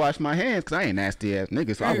upstairs to wash my hands because I ain't nasty ass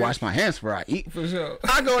nigga, so I wash my hands before I eat. For sure.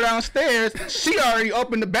 I go downstairs. She already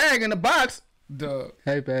opened the bag in the box. Duh.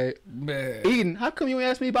 Hey, babe. Man. Eden, how come you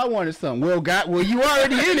asked me if I wanted something? Well, you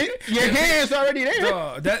already in it. Your hands already there.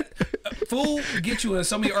 Dog, that food get you in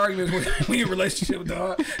so many arguments when you're in a relationship,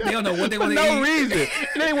 dog. They don't know what they want to eat. For no reason.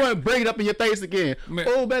 They want to bring it up in your face again. Man.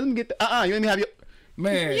 Oh, babe, let me get the, you let me have your...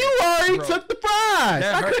 Man, you already took the fries.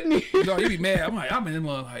 I couldn't eat. You be mad. I'm in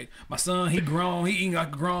one like my son. He grown. He eating like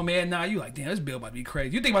a grown man now. You like, damn, this bill about to be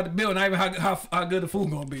crazy. You think about the bill, not even how good the food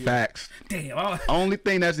gonna be. Facts. Damn. Only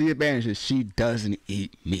thing that's the advantage is she doesn't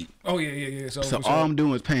eat meat. Oh yeah. So all I'm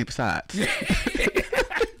doing is paying for sides.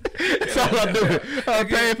 That's all I'm doing. I'm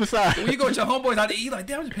paying for sides. When you go with your homeboys out to eat, like,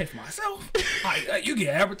 damn, I'm just paying for myself. You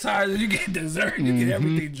get appetizers, you get dessert, you get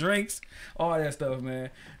everything, drinks, all that stuff, man.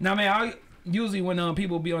 Now, man, usually when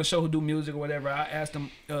people be on a show who do music or whatever, I ask them,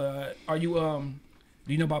 are you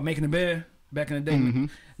do you know about making a band back in the day?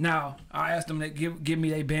 Now I asked them to give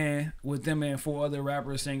me a band with them and 4 other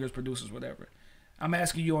rappers, singers, producers, whatever. I'm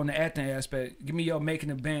asking you on the acting aspect. Give me your making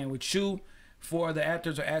a band with you, 4 other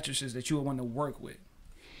actors or actresses that you would want to work with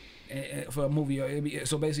and for a movie.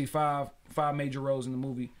 So basically 5 major roles in the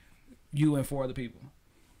movie, you and 4 other people.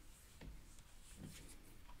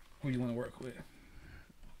 Who you want to work with?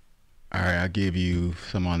 All right, I'll give you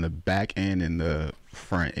some on the back end and the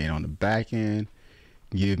front end. On the back end,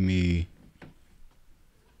 give me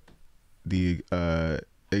the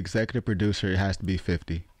executive producer. It has to be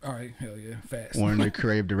 50. All right, hell yeah, fast. One of the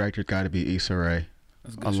creative directors got to be Issa Rae,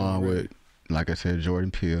 along with, like I said,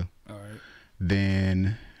 Jordan Peele. All right.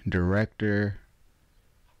 Then director,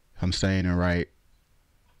 I'm saying it right,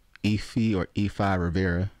 Efi or Efi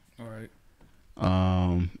Rivera. All right.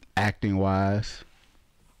 Acting wise,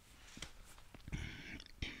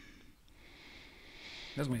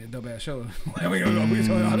 That's gonna be a dope ass show. We gonna go talking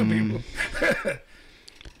to other people.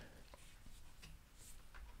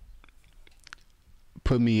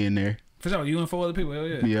 Put me in there. For sure, you and 4 other people. Hell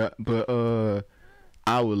yeah. Yeah, but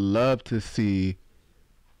I would love to see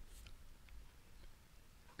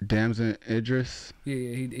Damson Idris. Yeah,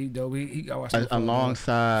 he dope. He got watch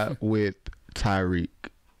alongside with Tyreek.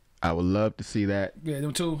 I would love to see that. Yeah,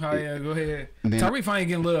 them two. Oh, yeah, go ahead. Then, Tyreek finally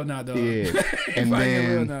getting love now, dog. Yeah, and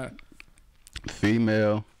then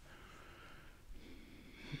female.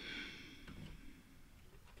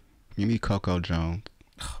 You need Coco Jones.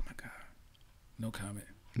 Oh my god, no comment.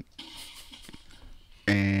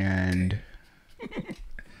 And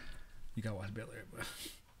you gotta watch Bel Air,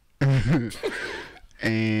 bro.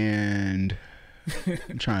 And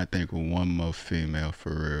I'm trying to think of one more female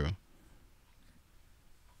for real.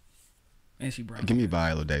 And she brown. Give me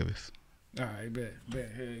Viola Davis. All right, bet.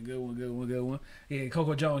 Hey, good one. Yeah,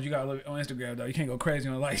 Coco Jones, you gotta look on Instagram though. You can't go crazy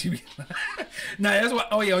on likes. Nah, that's what.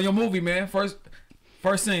 Oh yeah, on your movie, man. First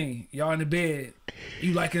scene, y'all in the bed,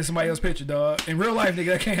 you liking somebody else's picture, dog. In real life, nigga,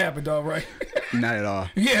 that can't happen, dog. Right? Not at all.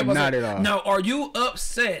 Yeah, but not at all. Now, are you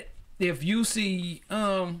upset if you see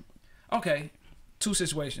okay, 2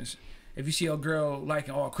 situations. If you see a girl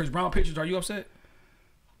liking all Chris Brown pictures, are you upset?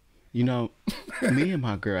 You know, me and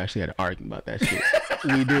my girl actually had an argument about that shit.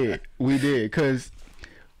 We did, cause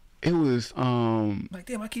it was like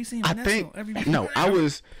damn, I keep seeing. I think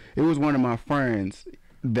it was one of my friends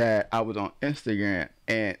that I was on Instagram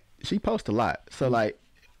and she posts a lot. So like,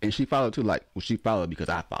 and she followed too. Like, well, she followed because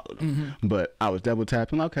I followed her. But I was double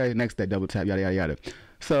tapping. Okay, next day double tap, yada yada yada.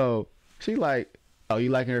 So she like, oh, you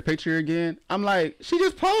liking her picture again? I'm like, she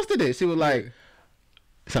just posted it. She was like,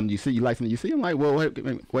 something you see, you like something you see? I'm like, well, wait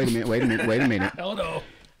a minute. Hold on.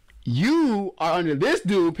 You are under this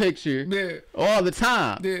dude picture all the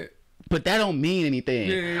time. Yeah. But that don't mean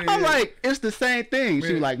anything. I'm like, it's the same thing.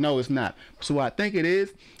 She was like, no, it's not. So I think it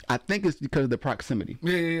is. I think it's because of the proximity.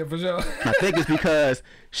 Yeah, for sure. I think it's because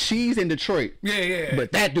she's in Detroit. Yeah.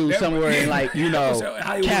 But that dude's somewhere in like,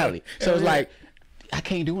 Cali. So it's like, I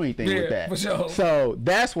can't do anything with that. For sure. So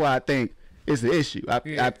that's why I think it's the issue.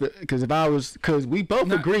 Because we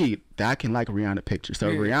both agreed that I can like Rihanna pictures.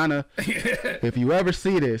 So Rihanna, if you ever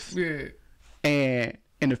see this, and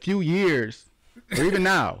in a few years, or even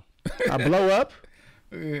now, I blow up,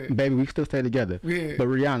 baby, we still stay together. But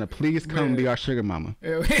Rihanna, please come be our sugar mama.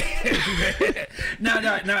 Now,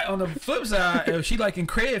 on the flip side, if she liking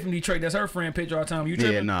Craig from Detroit, that's her friend picture all the time. You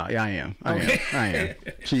tripping? I am.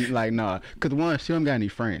 She like, nah. Because one, she don't got any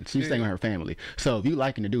friends. She's staying with her family. So if you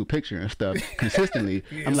liking the dude picture and stuff consistently,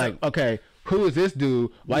 I'm like, okay, who is this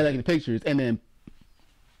dude? Why you liking the pictures? And then,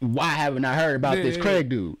 why haven't I heard about this Craig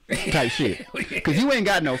dude type shit? Because you ain't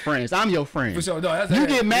got no friends. I'm your friend. For sure, no, you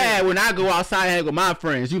get mad when I go outside and hang with my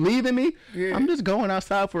friends. You leaving me? I'm just going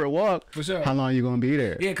outside for a walk. For sure. How long you gonna be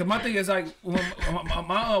there? Yeah, because my thing is like, when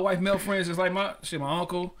my wife male friends is like my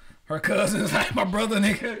uncle, her cousins, like my brother,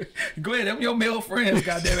 nigga. Go ahead, them your male friends,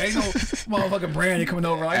 goddamn. Ain't no motherfucking Brandy coming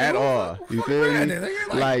over like at all. You feel me?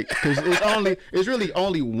 Like, because it's really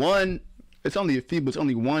only one. It's only a few, but it's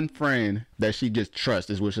only one friend that she just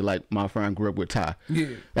trusts, which is like my friend grew up with Ty. Yeah.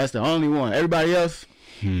 That's the only one. Everybody else,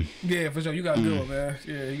 Yeah, for sure. You got a good one, man.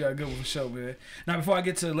 Yeah, you got a good one for sure, man. Now, before I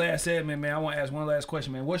get to the last segment, man, I want to ask one last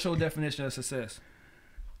question, man. What's your definition of success?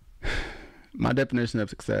 My definition of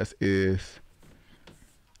success is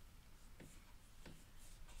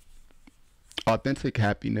authentic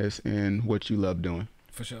happiness in what you love doing.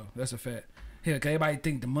 For sure. That's a fact. Yeah, cause everybody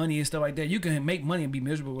think the money and stuff like that. You can make money and be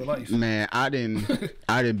miserable with life. Man, I didn't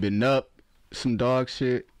been up some dog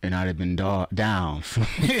shit and I'd have been down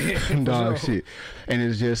some dog shit. And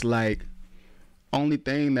it's just like, only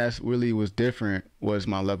thing that's really was different was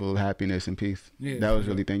my level of happiness and peace. Yeah, that was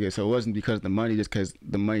really thinking. So it wasn't because of the money, just because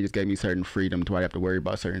the money just gave me certain freedom to where I have to worry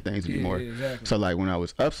about certain things anymore. Yeah, exactly. So like when I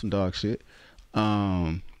was up some dog shit,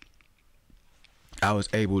 I was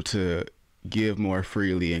able to give more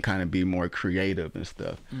freely and kind of be more creative and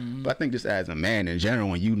stuff. But I think just as a man in general,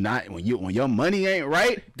 when your money ain't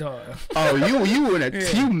right,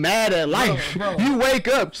 you mad at life. Bro. You wake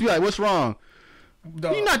up, you like, what's wrong?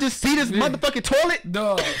 Dog. You not just see this motherfucking toilet?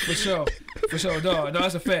 Dog, for sure. For sure, dog. No,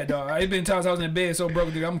 that's a fact, dog. It's been times I was in bed so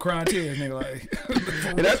broke, dude, I'm crying tears, nigga. Like,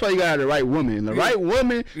 and that's why you got the right woman. The right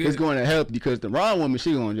woman is going to help, because the wrong woman,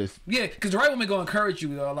 she going to just... Yeah, because the right woman going to encourage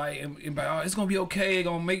you, though. Like, and it's going to be okay. They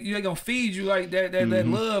going to feed you, like, that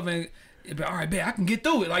love, and be all right, man, I can get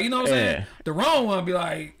through it. Like, you know what I'm saying? The wrong one be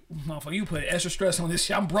like, motherfucker, you put extra stress on this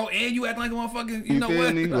shit. I'm broke, and you act like a motherfucking, you know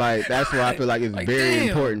what? Me? Like, that's why I feel like it's very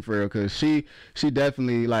important for her, because she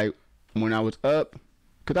definitely, like, when I was up,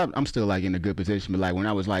 cause I'm still like in a good position, but like when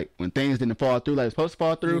I was like when things didn't fall through like it's supposed to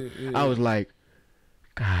fall through, I was like,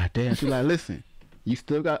 God damn. She's like, listen, you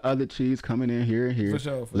still got other cheese coming in here and here.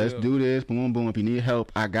 Let's do this. Boom, boom. If you need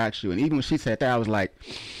help, I got you. And even when she said that, I was like,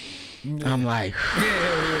 I'm like,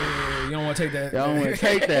 you don't want to take that. I don't want to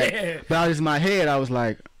take that. But I was in my head, I was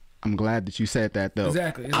like, I'm glad that you said that though.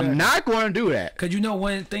 Exactly. I'm not going to do that. Cause you know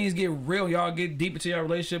when things get real, y'all get deep into your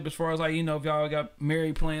relationship. As far as like if y'all got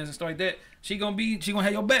married plans and stuff like that, she gonna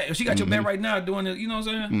have your back. If she got your back right now, doing it, you know what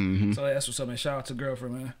I'm saying? So that's what's up, man. Shout out to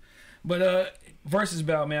girlfriend, man. But versus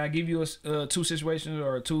bout, man. I give you two situations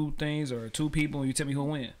or two things or two people, and you tell me who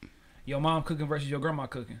win. Your mom cooking versus your grandma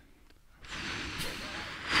cooking.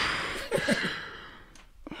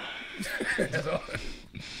 That's all.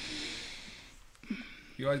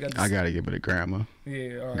 You always got. I gotta give it to grandma.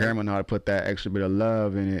 Yeah, all right. Grandma know how to put that extra bit of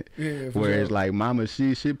love in it. Yeah, whereas like mama,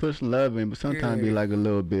 she put some love in, but sometimes be like a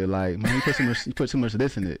little bit like, man, you put too much of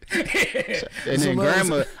this in it. And then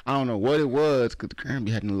grandma, I don't know what it was, cause grandma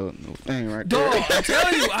be having a little thing right there. Dog, I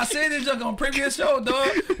tell you, I said this on previous show,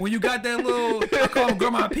 dog. When you got that little, I call them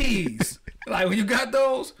grandma peas. Like when you got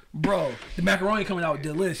those, bro, the macaroni coming out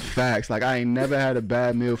delicious. Facts. Like I ain't never had a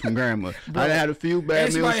bad meal from grandma. I had a few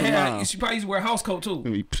bad meals from mom. She probably used to wear a house coat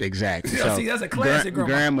too. Exactly. So, see, that's a classic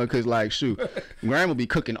grandma. Cause like shoot, grandma be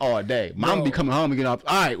cooking all day. Mama be coming home and getting off.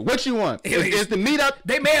 All right, what you want? Is the meat up?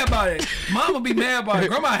 They mad about it. Mama be mad about it.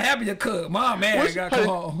 Grandma happy to cook. Mom mad. I gotta come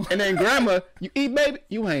home. And then grandma, you eat, baby?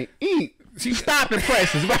 You ain't eat. She stop the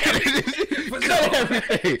presses. Cut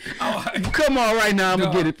everything. Oh, come on right now, I'm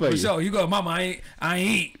gonna get it for you. So you go, mama, I ain't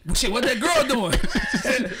eat. Well, shit, what that girl doing?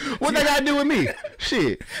 What that got to do with me?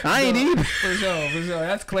 Shit, I ain't eating. For sure.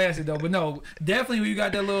 That's classic though. But no, definitely when you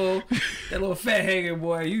got that little fat hanger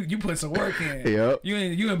boy, you put some work in. Yep. You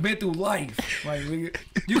ain't been through life. Like you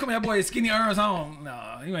come that boy skinny arms home.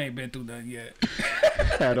 Nah, you ain't been through nothing yet.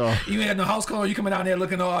 At all. You ain't had no house clothes. You coming out there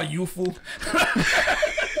looking all youthful.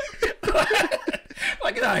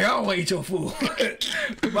 Like, get out here, I don't want to eat your food.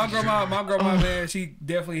 my grandma, man, she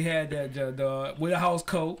definitely had that with a house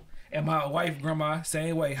coat. And my wife, grandma,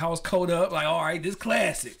 same way, house coat up. Like, all right, this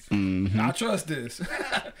classic. I trust this.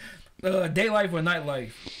 Day life or night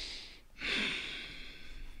life?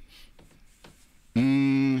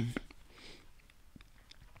 It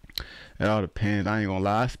all depends. I ain't gonna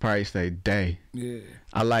lie. I probably say day. Yeah.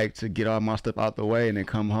 I like to get all my stuff out the way and then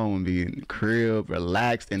come home and be in the crib,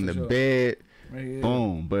 relaxed in the bed. Yeah.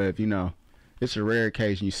 Boom. But if it's a rare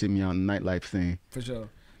occasion you see me on the nightlife scene. For sure.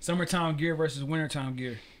 Summertime gear versus wintertime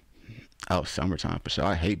gear. Oh, summertime for sure.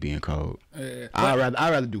 I hate being cold. I'd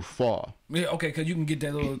rather do fall. Yeah, okay, because you can get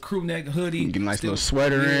that little crew neck hoodie. You get a nice little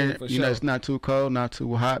sweater in. It's not too cold, not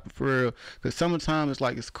too hot, for real. Because summertime it's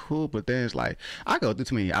like it's cool, but then it's like I go through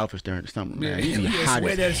too many outfits during the summer, man. You be hot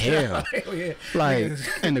as hell. Like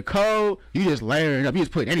in the cold, you just layering up. You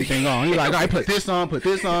just put anything on. You like, all right, put this on.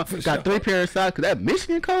 Got 3 pairs of socks. Cause that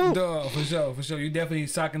Michigan cold. Duh, for sure. You definitely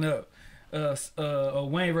socking up.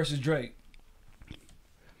 Wayne versus Drake.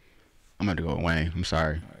 I'm gonna go with Wayne. I'm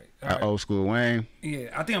sorry. All right. Old school Wayne. Yeah,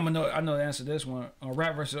 I think I know the answer to this one.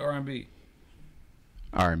 Rap versus R&B.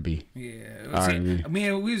 R&B. Yeah. R&B. I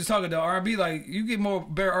mean, we was talking to R&B. Like, you get more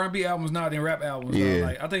better R&B albums now than rap albums. Yeah.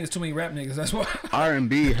 Like, I think it's too many rap niggas. That's why.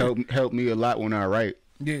 R&B helped me a lot when I write.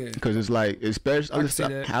 Yeah. Because it's like, especially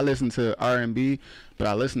I listen to R&B, but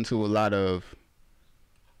I listen to a lot of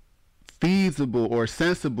feasible or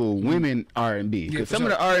sensible women R&B. Because some of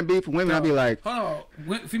the R&B for women, I'll be like, hold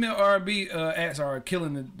on, female R&B acts are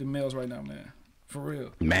killing the males right now, man. For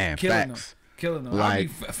real, man. Killing them. Like, I be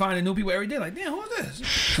finding new people every day. Like, damn, who is this?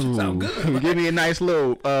 Sound good. Give me a nice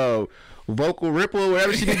little vocal ripple or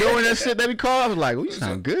whatever she be doing. That shit that we call. I was like, you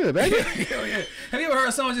sound good, baby. Yeah. Have you ever heard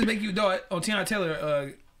a song just make you do it? On Tiana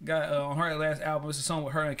Taylor got on her last album. It's a song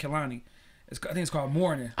with her and Kehlani. I think it's called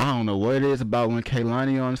Morning. I don't know what it is about when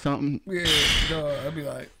Kehlani on something. Yeah, I'd be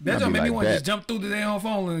like, that don't make me want to just jump through the damn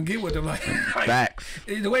phone and get with them. Like Facts.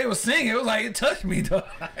 The way it was singing, it was like, it touched me, though.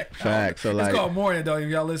 Facts. So it's called Morning, though. If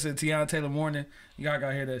y'all listen to Tiana Taylor Morning, y'all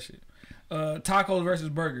gotta hear that shit. Tacos versus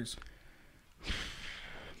burgers.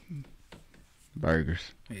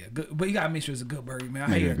 Burgers. Yeah, good, but you gotta make sure it's a good burger,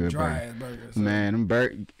 man. I hate dry ass burgers. So. Man,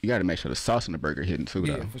 you gotta make sure the sauce in the burger hitting too,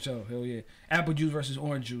 though. Yeah, for sure. Hell yeah. Apple juice versus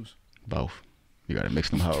orange juice. Both. You gotta mix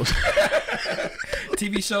them hoes.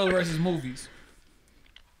 TV shows versus movies.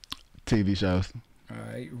 TV shows. All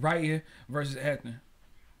right. Writing versus acting.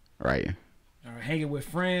 Writing. All right. Hanging with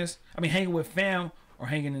friends. Hanging with fam or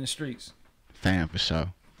hanging in the streets. Fam for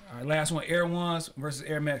sure. All right. Last one. Air Ones versus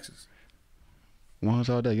Air Maxes. Ones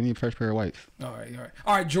all day. Give me the first pair of whites. All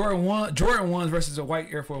right. Jordan ones versus a white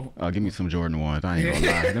Air Force. Oh, give me some Jordan ones. I ain't gonna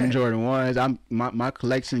lie. Them Jordan ones. My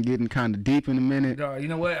collection getting kind of deep in a minute. You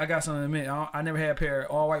know what? I got something to admit. I never had a pair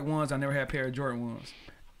of all white ones. I never had a pair of Jordan ones.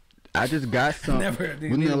 I just got some.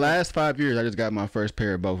 Within the last 5 years, I just got my first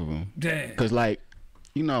pair of both of them. Damn. Cause like,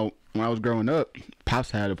 you know, when I was growing up,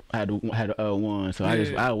 Pops had a one, so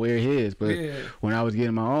I wear his. But when I was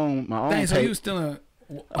getting my own. Dang, so you was still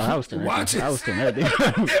I was still watches. I was still everything.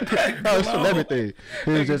 I was still everything.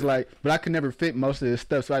 It was just like, but I could never fit most of this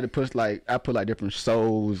stuff, so I had to put like different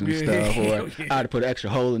soles and stuff, or I had to put an extra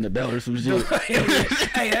hole in the belt or some shit.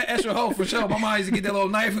 Hey, that extra hole for sure. My mom used to get that little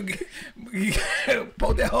knife and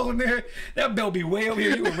poke that hole in there. That belt be way over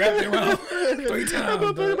here. You would wrap it around 3 times.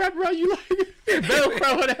 I'm gonna wrap around you like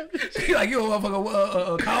Velcro. She like, you a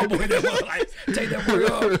motherfucker, a cowboy that was like, take that boy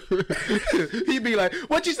off. He'd be like,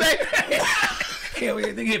 what you say? Hell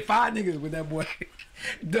yeah, they hit 5 niggas with that boy.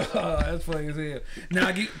 Duh, that's funny as hell. Now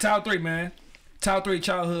I get top 3, man. Top 3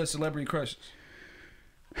 childhood celebrity crushes.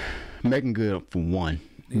 Making Good for one.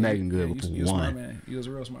 Making Good for you one. Smart man. You was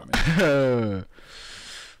a real smart man.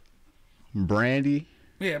 Brandy.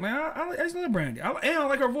 Yeah, man. I just love Brandy. I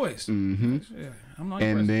like her voice. Mm-hmm. Yeah, I'm not.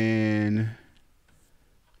 And then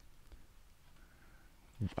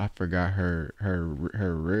I forgot her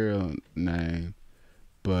real name,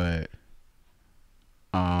 but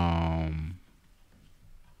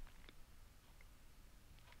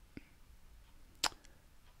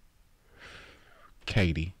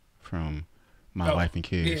Katie from My Wife and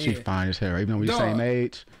Kids. Yeah, She's fine as hell. Even though we're the same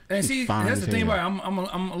age. And see, that's the thing about it. I'm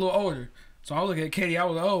a little older. So I look at Katie, I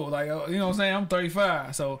was old, like, you know what I'm saying? I'm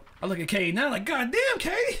 35. So I look at Katie now, like, God damn,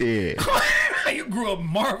 Katie. Yeah. You grew up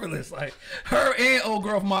marvelous. Like, her and old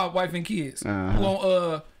girl from My Wife and Kids, who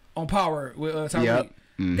on Power with Tommy. Yep.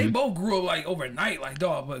 Mm-hmm. They both grew up, like, overnight, like,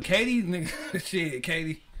 dog. But Katie, nigga, shit,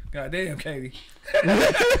 Katie. God damn, Katie.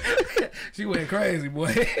 She went crazy,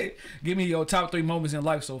 boy. Give me your top 3 moments in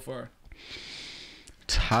life so far.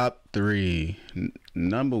 Top 3.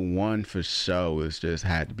 Number 1 for sure is just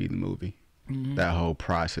had to be the movie. Mm-hmm. That whole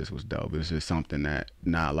process was dope. It's just something that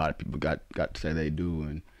not a lot of people got to say they do,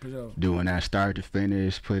 and doing that start to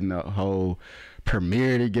finish, putting the whole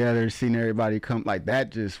premiere together, seeing everybody come, like that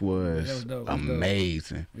just was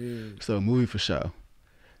amazing. Yeah. So a movie for sure.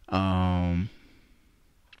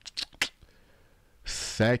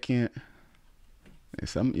 Second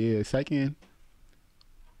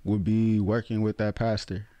would be working with that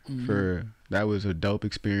pastor. Mm-hmm. That was a dope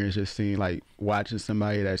experience, just seeing, like, watching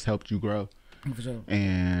somebody that's helped you grow. For sure.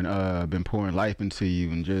 And been pouring life into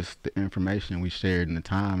you, and just the information we shared in the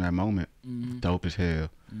time, that moment, dope as hell.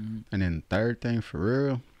 Mm-hmm. And then third thing for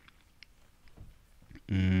real,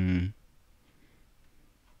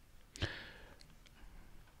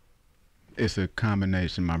 it's a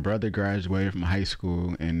combination. My brother graduated from high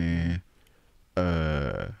school, and then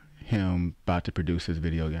him about to produce his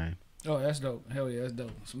video game. Oh, that's dope. Hell yeah, that's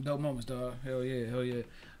dope. Some dope moments, dog. Hell yeah, hell yeah.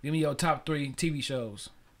 Give me your top 3 TV shows.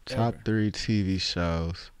 Top 3 TV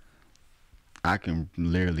shows. I can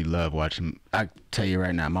literally love watching. I tell you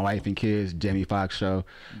right now, My Wife and Kids, Jamie Foxx show,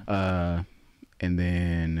 and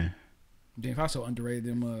then Jamie Foxx so underrated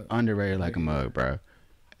them mug. Underrated like a mug, bro.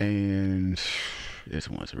 And this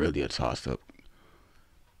one's really a toss up.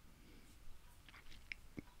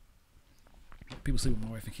 People sleep with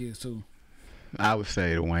My Wife and Kids too. I would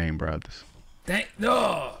say the Wayne brothers.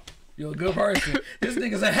 No, you're a good person. This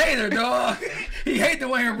nigga's a hater, dog. He hate the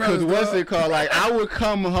Wayne brothers. Cause what's it called? Like, I would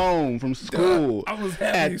come home from school I was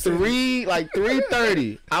happy at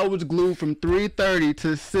 3:30. I was glued from 3:30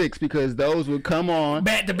 to 6 because those would come on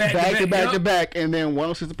back to back, and then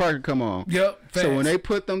One Sister Park would come on. Yep. Fast. So when they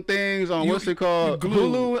put them things on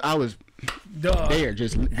Hulu, I was there,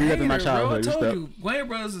 just reliving my childhood. Bro, I told you, Wayne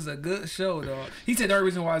Brothers is a good show, dog. He said the only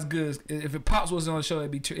reason why it's good is if it Pops wasn't on the show,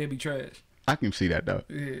 it'd be trash. I can see that though.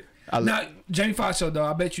 Yeah. Now Jamie Foxx show,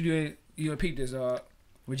 dog. I bet you didn't peep this, dog.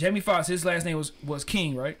 With Jamie Foxx, his last name was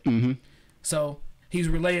King, right? Mm-hmm. So he's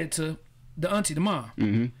related to the auntie, the mom.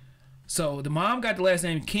 Mm-hmm. So the mom got the last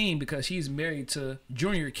name King because she's married to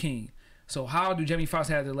Junior King. So how do Jamie Foxx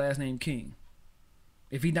have the last name King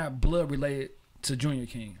if he's not blood related to Junior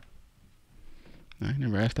King? I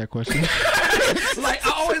never asked that question. Like,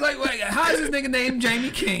 I always like, how is this nigga named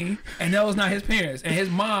Jamie King and that was not his parents, and his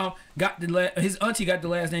mom got his auntie got the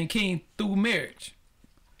last name King through marriage?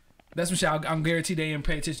 That's some shit I'm guaranteed they didn't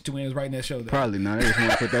pay attention to when he was writing that show. Though. Probably not. They just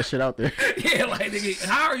want to put that shit out there. Yeah, like, nigga,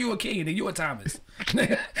 how are you a King? Nigga, you a Thomas.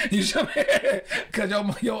 You should, because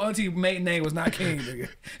your auntie maiden name was not King, nigga.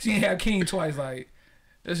 She didn't have King twice. Like,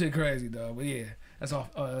 that shit crazy, dog. But yeah, that's all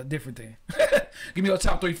a different thing. Give me your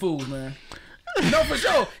top 3 foods, man. No, for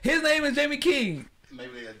sure. His name is Jamie King.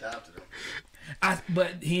 Maybe they adopted him.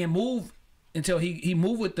 But he didn't move until he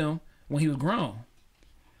moved with them when he was grown.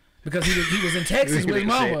 Because he was in Texas with his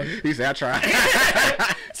mama. He said, I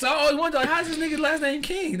tried. So I always wondered, like, how's this nigga's last name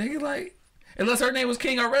King? Nigga, like, unless her name was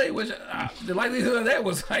King already, which the likelihood of that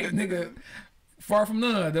was like, nigga, far from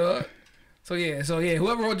none, dog. So yeah,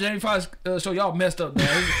 whoever wrote Jamie Foxx show, y'all messed up,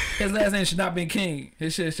 dog. His last name should not been King.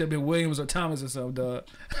 His shit should have been Williams or Thomas or something, dog.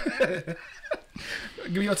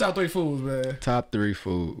 Give me your top 3 foods, man. Top 3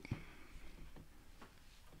 food.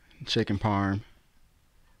 Chicken parm.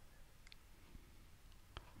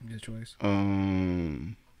 Good choice.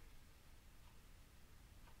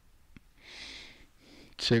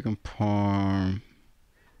 Chicken parm.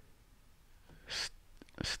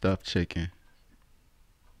 Stuffed chicken.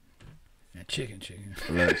 And chicken.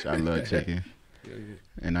 I love chicken. Yeah.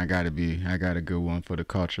 And I got a good one for the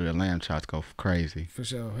culture. The lamb chops go crazy. For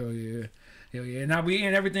sure. Hell yeah. Now we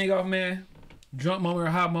end everything off, man. Drunk moment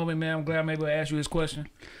or hot moment, man. I'm glad I'm able to ask you this question.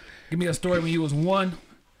 Give me a story when you was one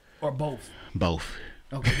or both. Both.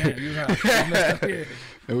 Okay, damn, you're right.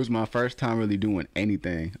 It was my first time really doing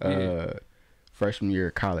anything. Freshman year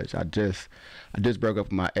of college. I just broke up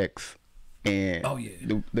with my ex. And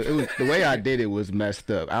the way I did it was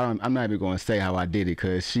messed up. I'm not even gonna say how I did it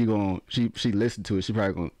because she listened to it. She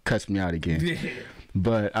probably gonna cuss me out again. Yeah.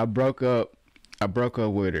 But I broke up with her. I broke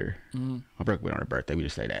up with her on her birthday. We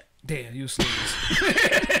just say that. Damn, you sleep.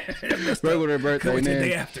 Broke with her birthday, and then, the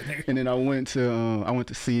day after, and then I went to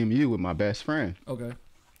CMU with my best friend. Okay.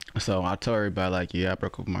 So I told her about I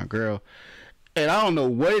broke up with my girl, and I don't know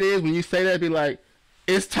what it is when you say that. Be like,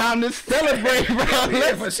 it's time to celebrate, bro.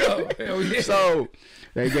 Yeah, for sure. Hell yeah. So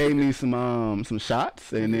they gave me some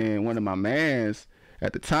shots, and then one of my mans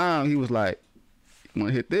at the time, he was like, "You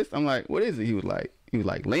want to hit this?" I'm like, "What is it?" He was like,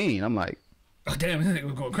 "Lean." I'm like, "Oh damn, this nigga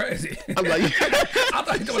was going crazy." I'm like, "I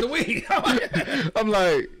thought he doing the weed." I'm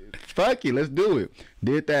like, "Fuck it, let's do it."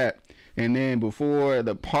 Did that, and then before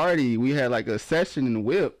the party, we had like a session in the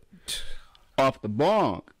whip off the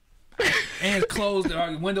bong. And closed,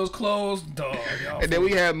 windows closed, dog. And then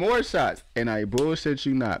we had more shots, and I bullshit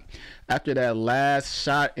you not. After that last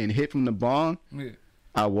shot and hit from the bong,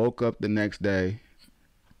 I woke up the next day,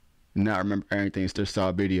 not remember anything. Still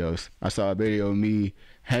saw videos. I saw a video of me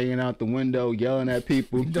hanging out the window, yelling at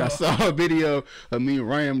people. I saw a video of me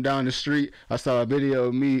running down the street. I saw a video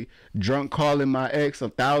of me drunk calling my ex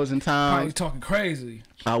 1,000 times. Probably talking crazy.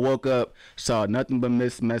 I woke up, saw nothing but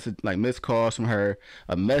missed calls from her,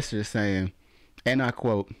 a message saying, and I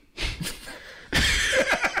quote,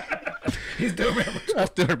 he still remember. I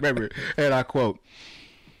still remember, and I quote,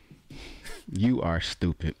 "You are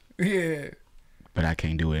stupid. Yeah. But I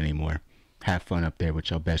can't do it anymore. Have fun up there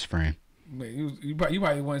with your best friend." Man, you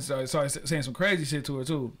probably went started saying some crazy shit to her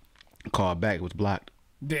too. Called back, it was blocked.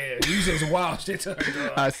 Damn, you said some wild shit to her,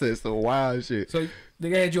 dog. I said some wild shit. So they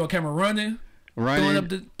had you on camera running,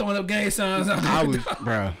 throwing up gang signs. I was,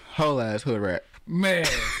 bro, whole ass hood rat. Man,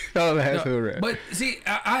 whole ass hood rat. But see,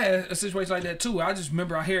 I had a situation like that too. I just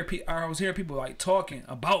remember I was hearing people like talking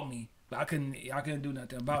about me. I couldn't do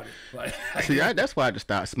nothing about it. Like, see, that's why I just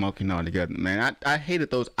stopped smoking altogether, man. I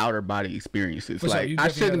hated those outer body experiences. Like, I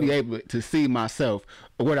shouldn't be able to see myself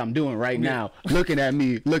what I'm doing right now, looking at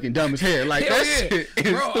me, looking dumb as hell. Like, that shit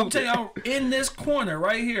is bro, stupid. I'm telling you, in this corner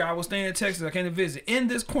right here, I was staying in Texas. I came to visit. In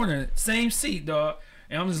this corner, same seat, dog.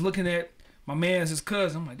 And I'm just looking at my man's his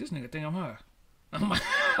cousin. I'm like, this nigga think I'm high. I'm like,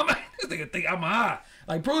 this nigga think I'm high.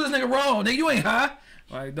 Like, prove this nigga wrong. Nigga, you ain't high.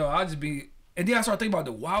 Like, dog, I just be. And then I started thinking about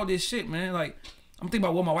the wildest shit, man. Like, I'm thinking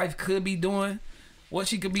about what my wife could be doing, what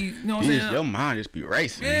she could be, you know what I'm saying? Your mind just be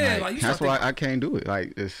racing. Yeah, like that's why I can't do it.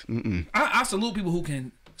 Like, it's, I salute people who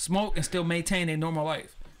can smoke and still maintain their normal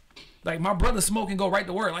life. Like, my brother smoke and go right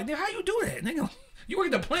to work. Like, dude, how you do that, nigga? You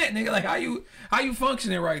work at the plant, nigga. Like, how you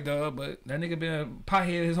functioning right, dog? But that nigga been a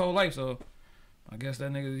pothead his whole life, so I guess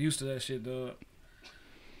that nigga used to that shit, dog.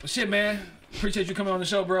 But shit, man. Appreciate you coming on the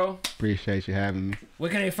show, bro. Appreciate you having me. Where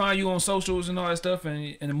can they find you on socials and all that stuff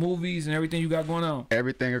and the movies and everything you got going on?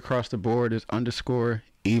 Everything across the board is _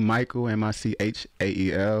 _Michael,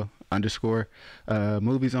 MICHAEL _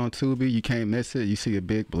 movies on Tubi. You can't miss it. You see a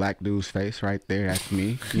big black dude's face right there. That's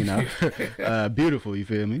me, you know. Beautiful, you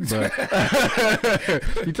feel me? But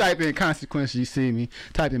you type in Consequences, you see me.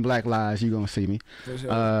 Type in Black Lives, you gonna see me.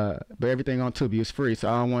 Sure. But everything on Tubi is free, so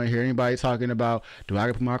I don't want to hear anybody talking about, do I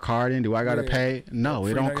gotta put my card in? Do I gotta pay? No,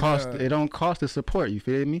 it don't cost. It don't cost to support. You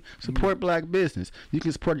feel me? Support black business. You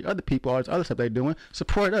can support the other people, all this other stuff they doing.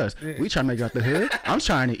 Support us. We trying to make it out the hood. I'm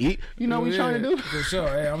trying to eat. You know what we trying to do? For sure.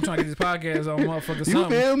 Hey, I'm trying to get this podcast on motherfucker You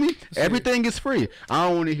something. feel me? Shit. Everything is free. I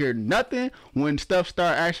don't want to hear nothing when stuff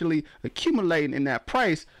start actually accumulating in that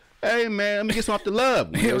price. Hey man, let me get some off the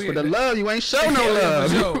love. When it was for the love, you ain't show no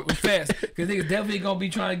love. For sure. Fast. Cause niggas definitely gonna be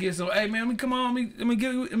trying to get some. Hey man, let me come on,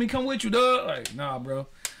 let me come with you, dog. Like, nah, bro.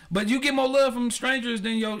 But you get more love from strangers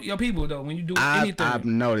than your people though. When you do anything, I've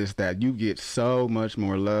noticed that you get so much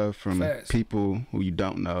more love from people who you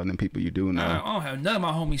don't know than people you do know. I don't have none of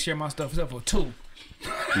my homies share my stuff except for 2.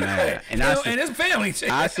 Nah, and it's family shit.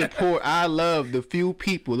 I love the few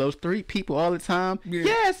people, those 3 people all the time.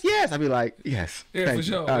 Yeah. Yes. I be like, yes. Yeah, thank for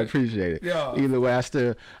you. sure. I appreciate it. Yeah. Either way, I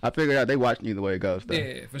figured out they watching either way it goes though.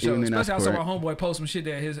 Yeah, for sure. Especially I saw my homeboy post some shit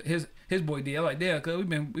that his boy did. I'm like, damn, cause we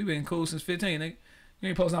been cool since 15, nigga. You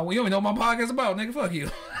ain't posting out. You don't even know what my podcast about, nigga. Fuck you.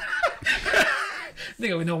 Nigga don't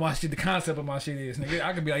even know my shit, the concept of my shit is, nigga.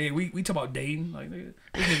 I could be like, yeah, we talk about dating. Like, nigga,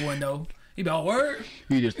 this nigga wouldn't know. He be all word.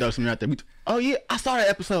 You just throw something out there. Oh yeah, I saw that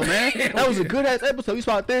episode, man. That was a good ass episode. You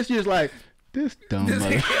saw this, you just like, this dumb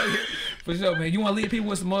mother. For sure, man. You want to leave people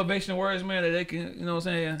with some motivational words, man, that they can, you know what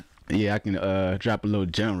I'm saying? Yeah, I can drop a little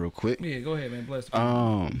gem real quick. Yeah, go ahead, man. Bless.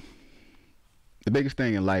 The biggest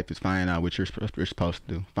thing in life is finding out what you're supposed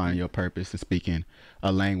to do, finding your purpose, and speaking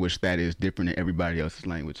a language that is different than everybody else's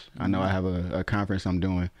language. I know I have a conference I'm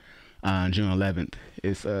doing on June 11th.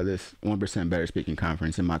 It's this 1% Better Speaking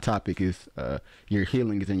Conference, and my topic is your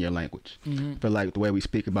healing is in your language. I feel like the way we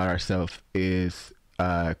speak about ourselves is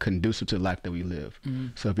conducive to the life that we live.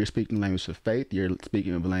 So if you're speaking the language of faith, you're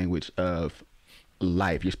speaking the language of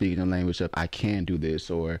life. You're speaking the language of I can do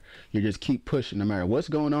this, or you just keep pushing no matter what's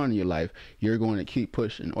going on in your life. You're going to keep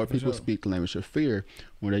pushing. Or people speak the language of fear,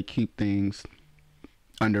 where they keep things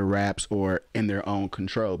under wraps or in their own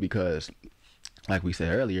control because, like we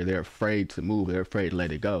said earlier, they're afraid to move. They're afraid to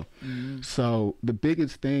let it go. So the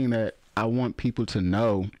biggest thing that I want people to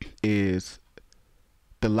know is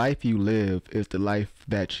the life you live is the life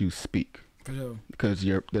that you speak. For sure. Because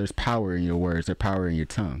there's power in your words, there's power in your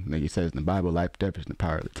tongue. Like it says in the Bible, life, death is in the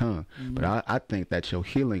power of the tongue. But I think that your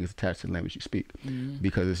healing is attached to the language you speak.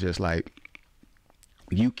 Because it's just like,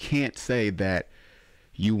 you can't say that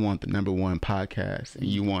you want the #1 podcast and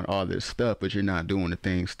you want all this stuff, but you're not doing the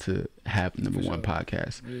things to have the #1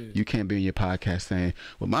 podcast. You can't be in your podcast saying,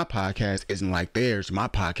 well, my podcast isn't like theirs, my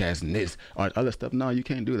podcast and this or other stuff. No, you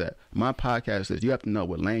can't do that. My podcast is, you have to know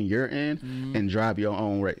what lane you're in and drive your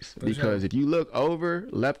own race. Because if you look over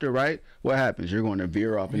left or right, what happens? You're going to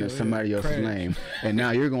veer off into somebody else's lane, and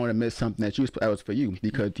now you're going to miss something that was for you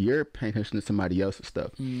because you're paying attention to somebody else's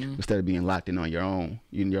stuff instead of being locked in on your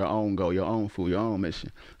own goal, your own food, your own mission.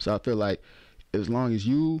 So I feel like as long as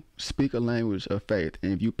you speak a language of faith,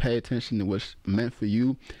 and if you pay attention to what's meant for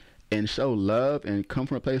you and show love and come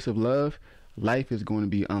from a place of love, life is going to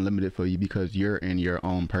be unlimited for you because you're in your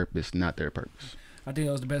own purpose, not their purpose. I think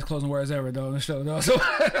that was the best closing words ever, though, on the show, though. So,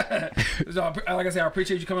 like I said, I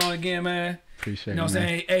appreciate you coming on again, man. Appreciate it. You know what I'm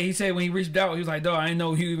saying? Hey, he said when he reached out, he was like, dog, I didn't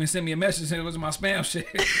know he even sent me a message saying it was my spam shit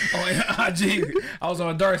on IG. I was on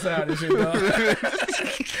the dark side of this shit, dog.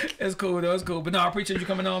 It's cool, though. It's cool. But no, I appreciate you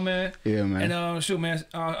coming on, man. Yeah, man. And shoot, man,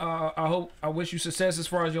 I wish you success as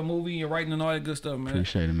far as your movie, your writing, and all that good stuff, man.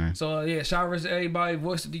 Appreciate it, man. So, yeah, shout out to everybody.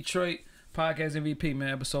 Voice of Detroit, Podcast MVP, man.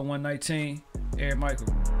 Episode 119. Eric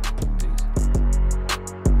Michael.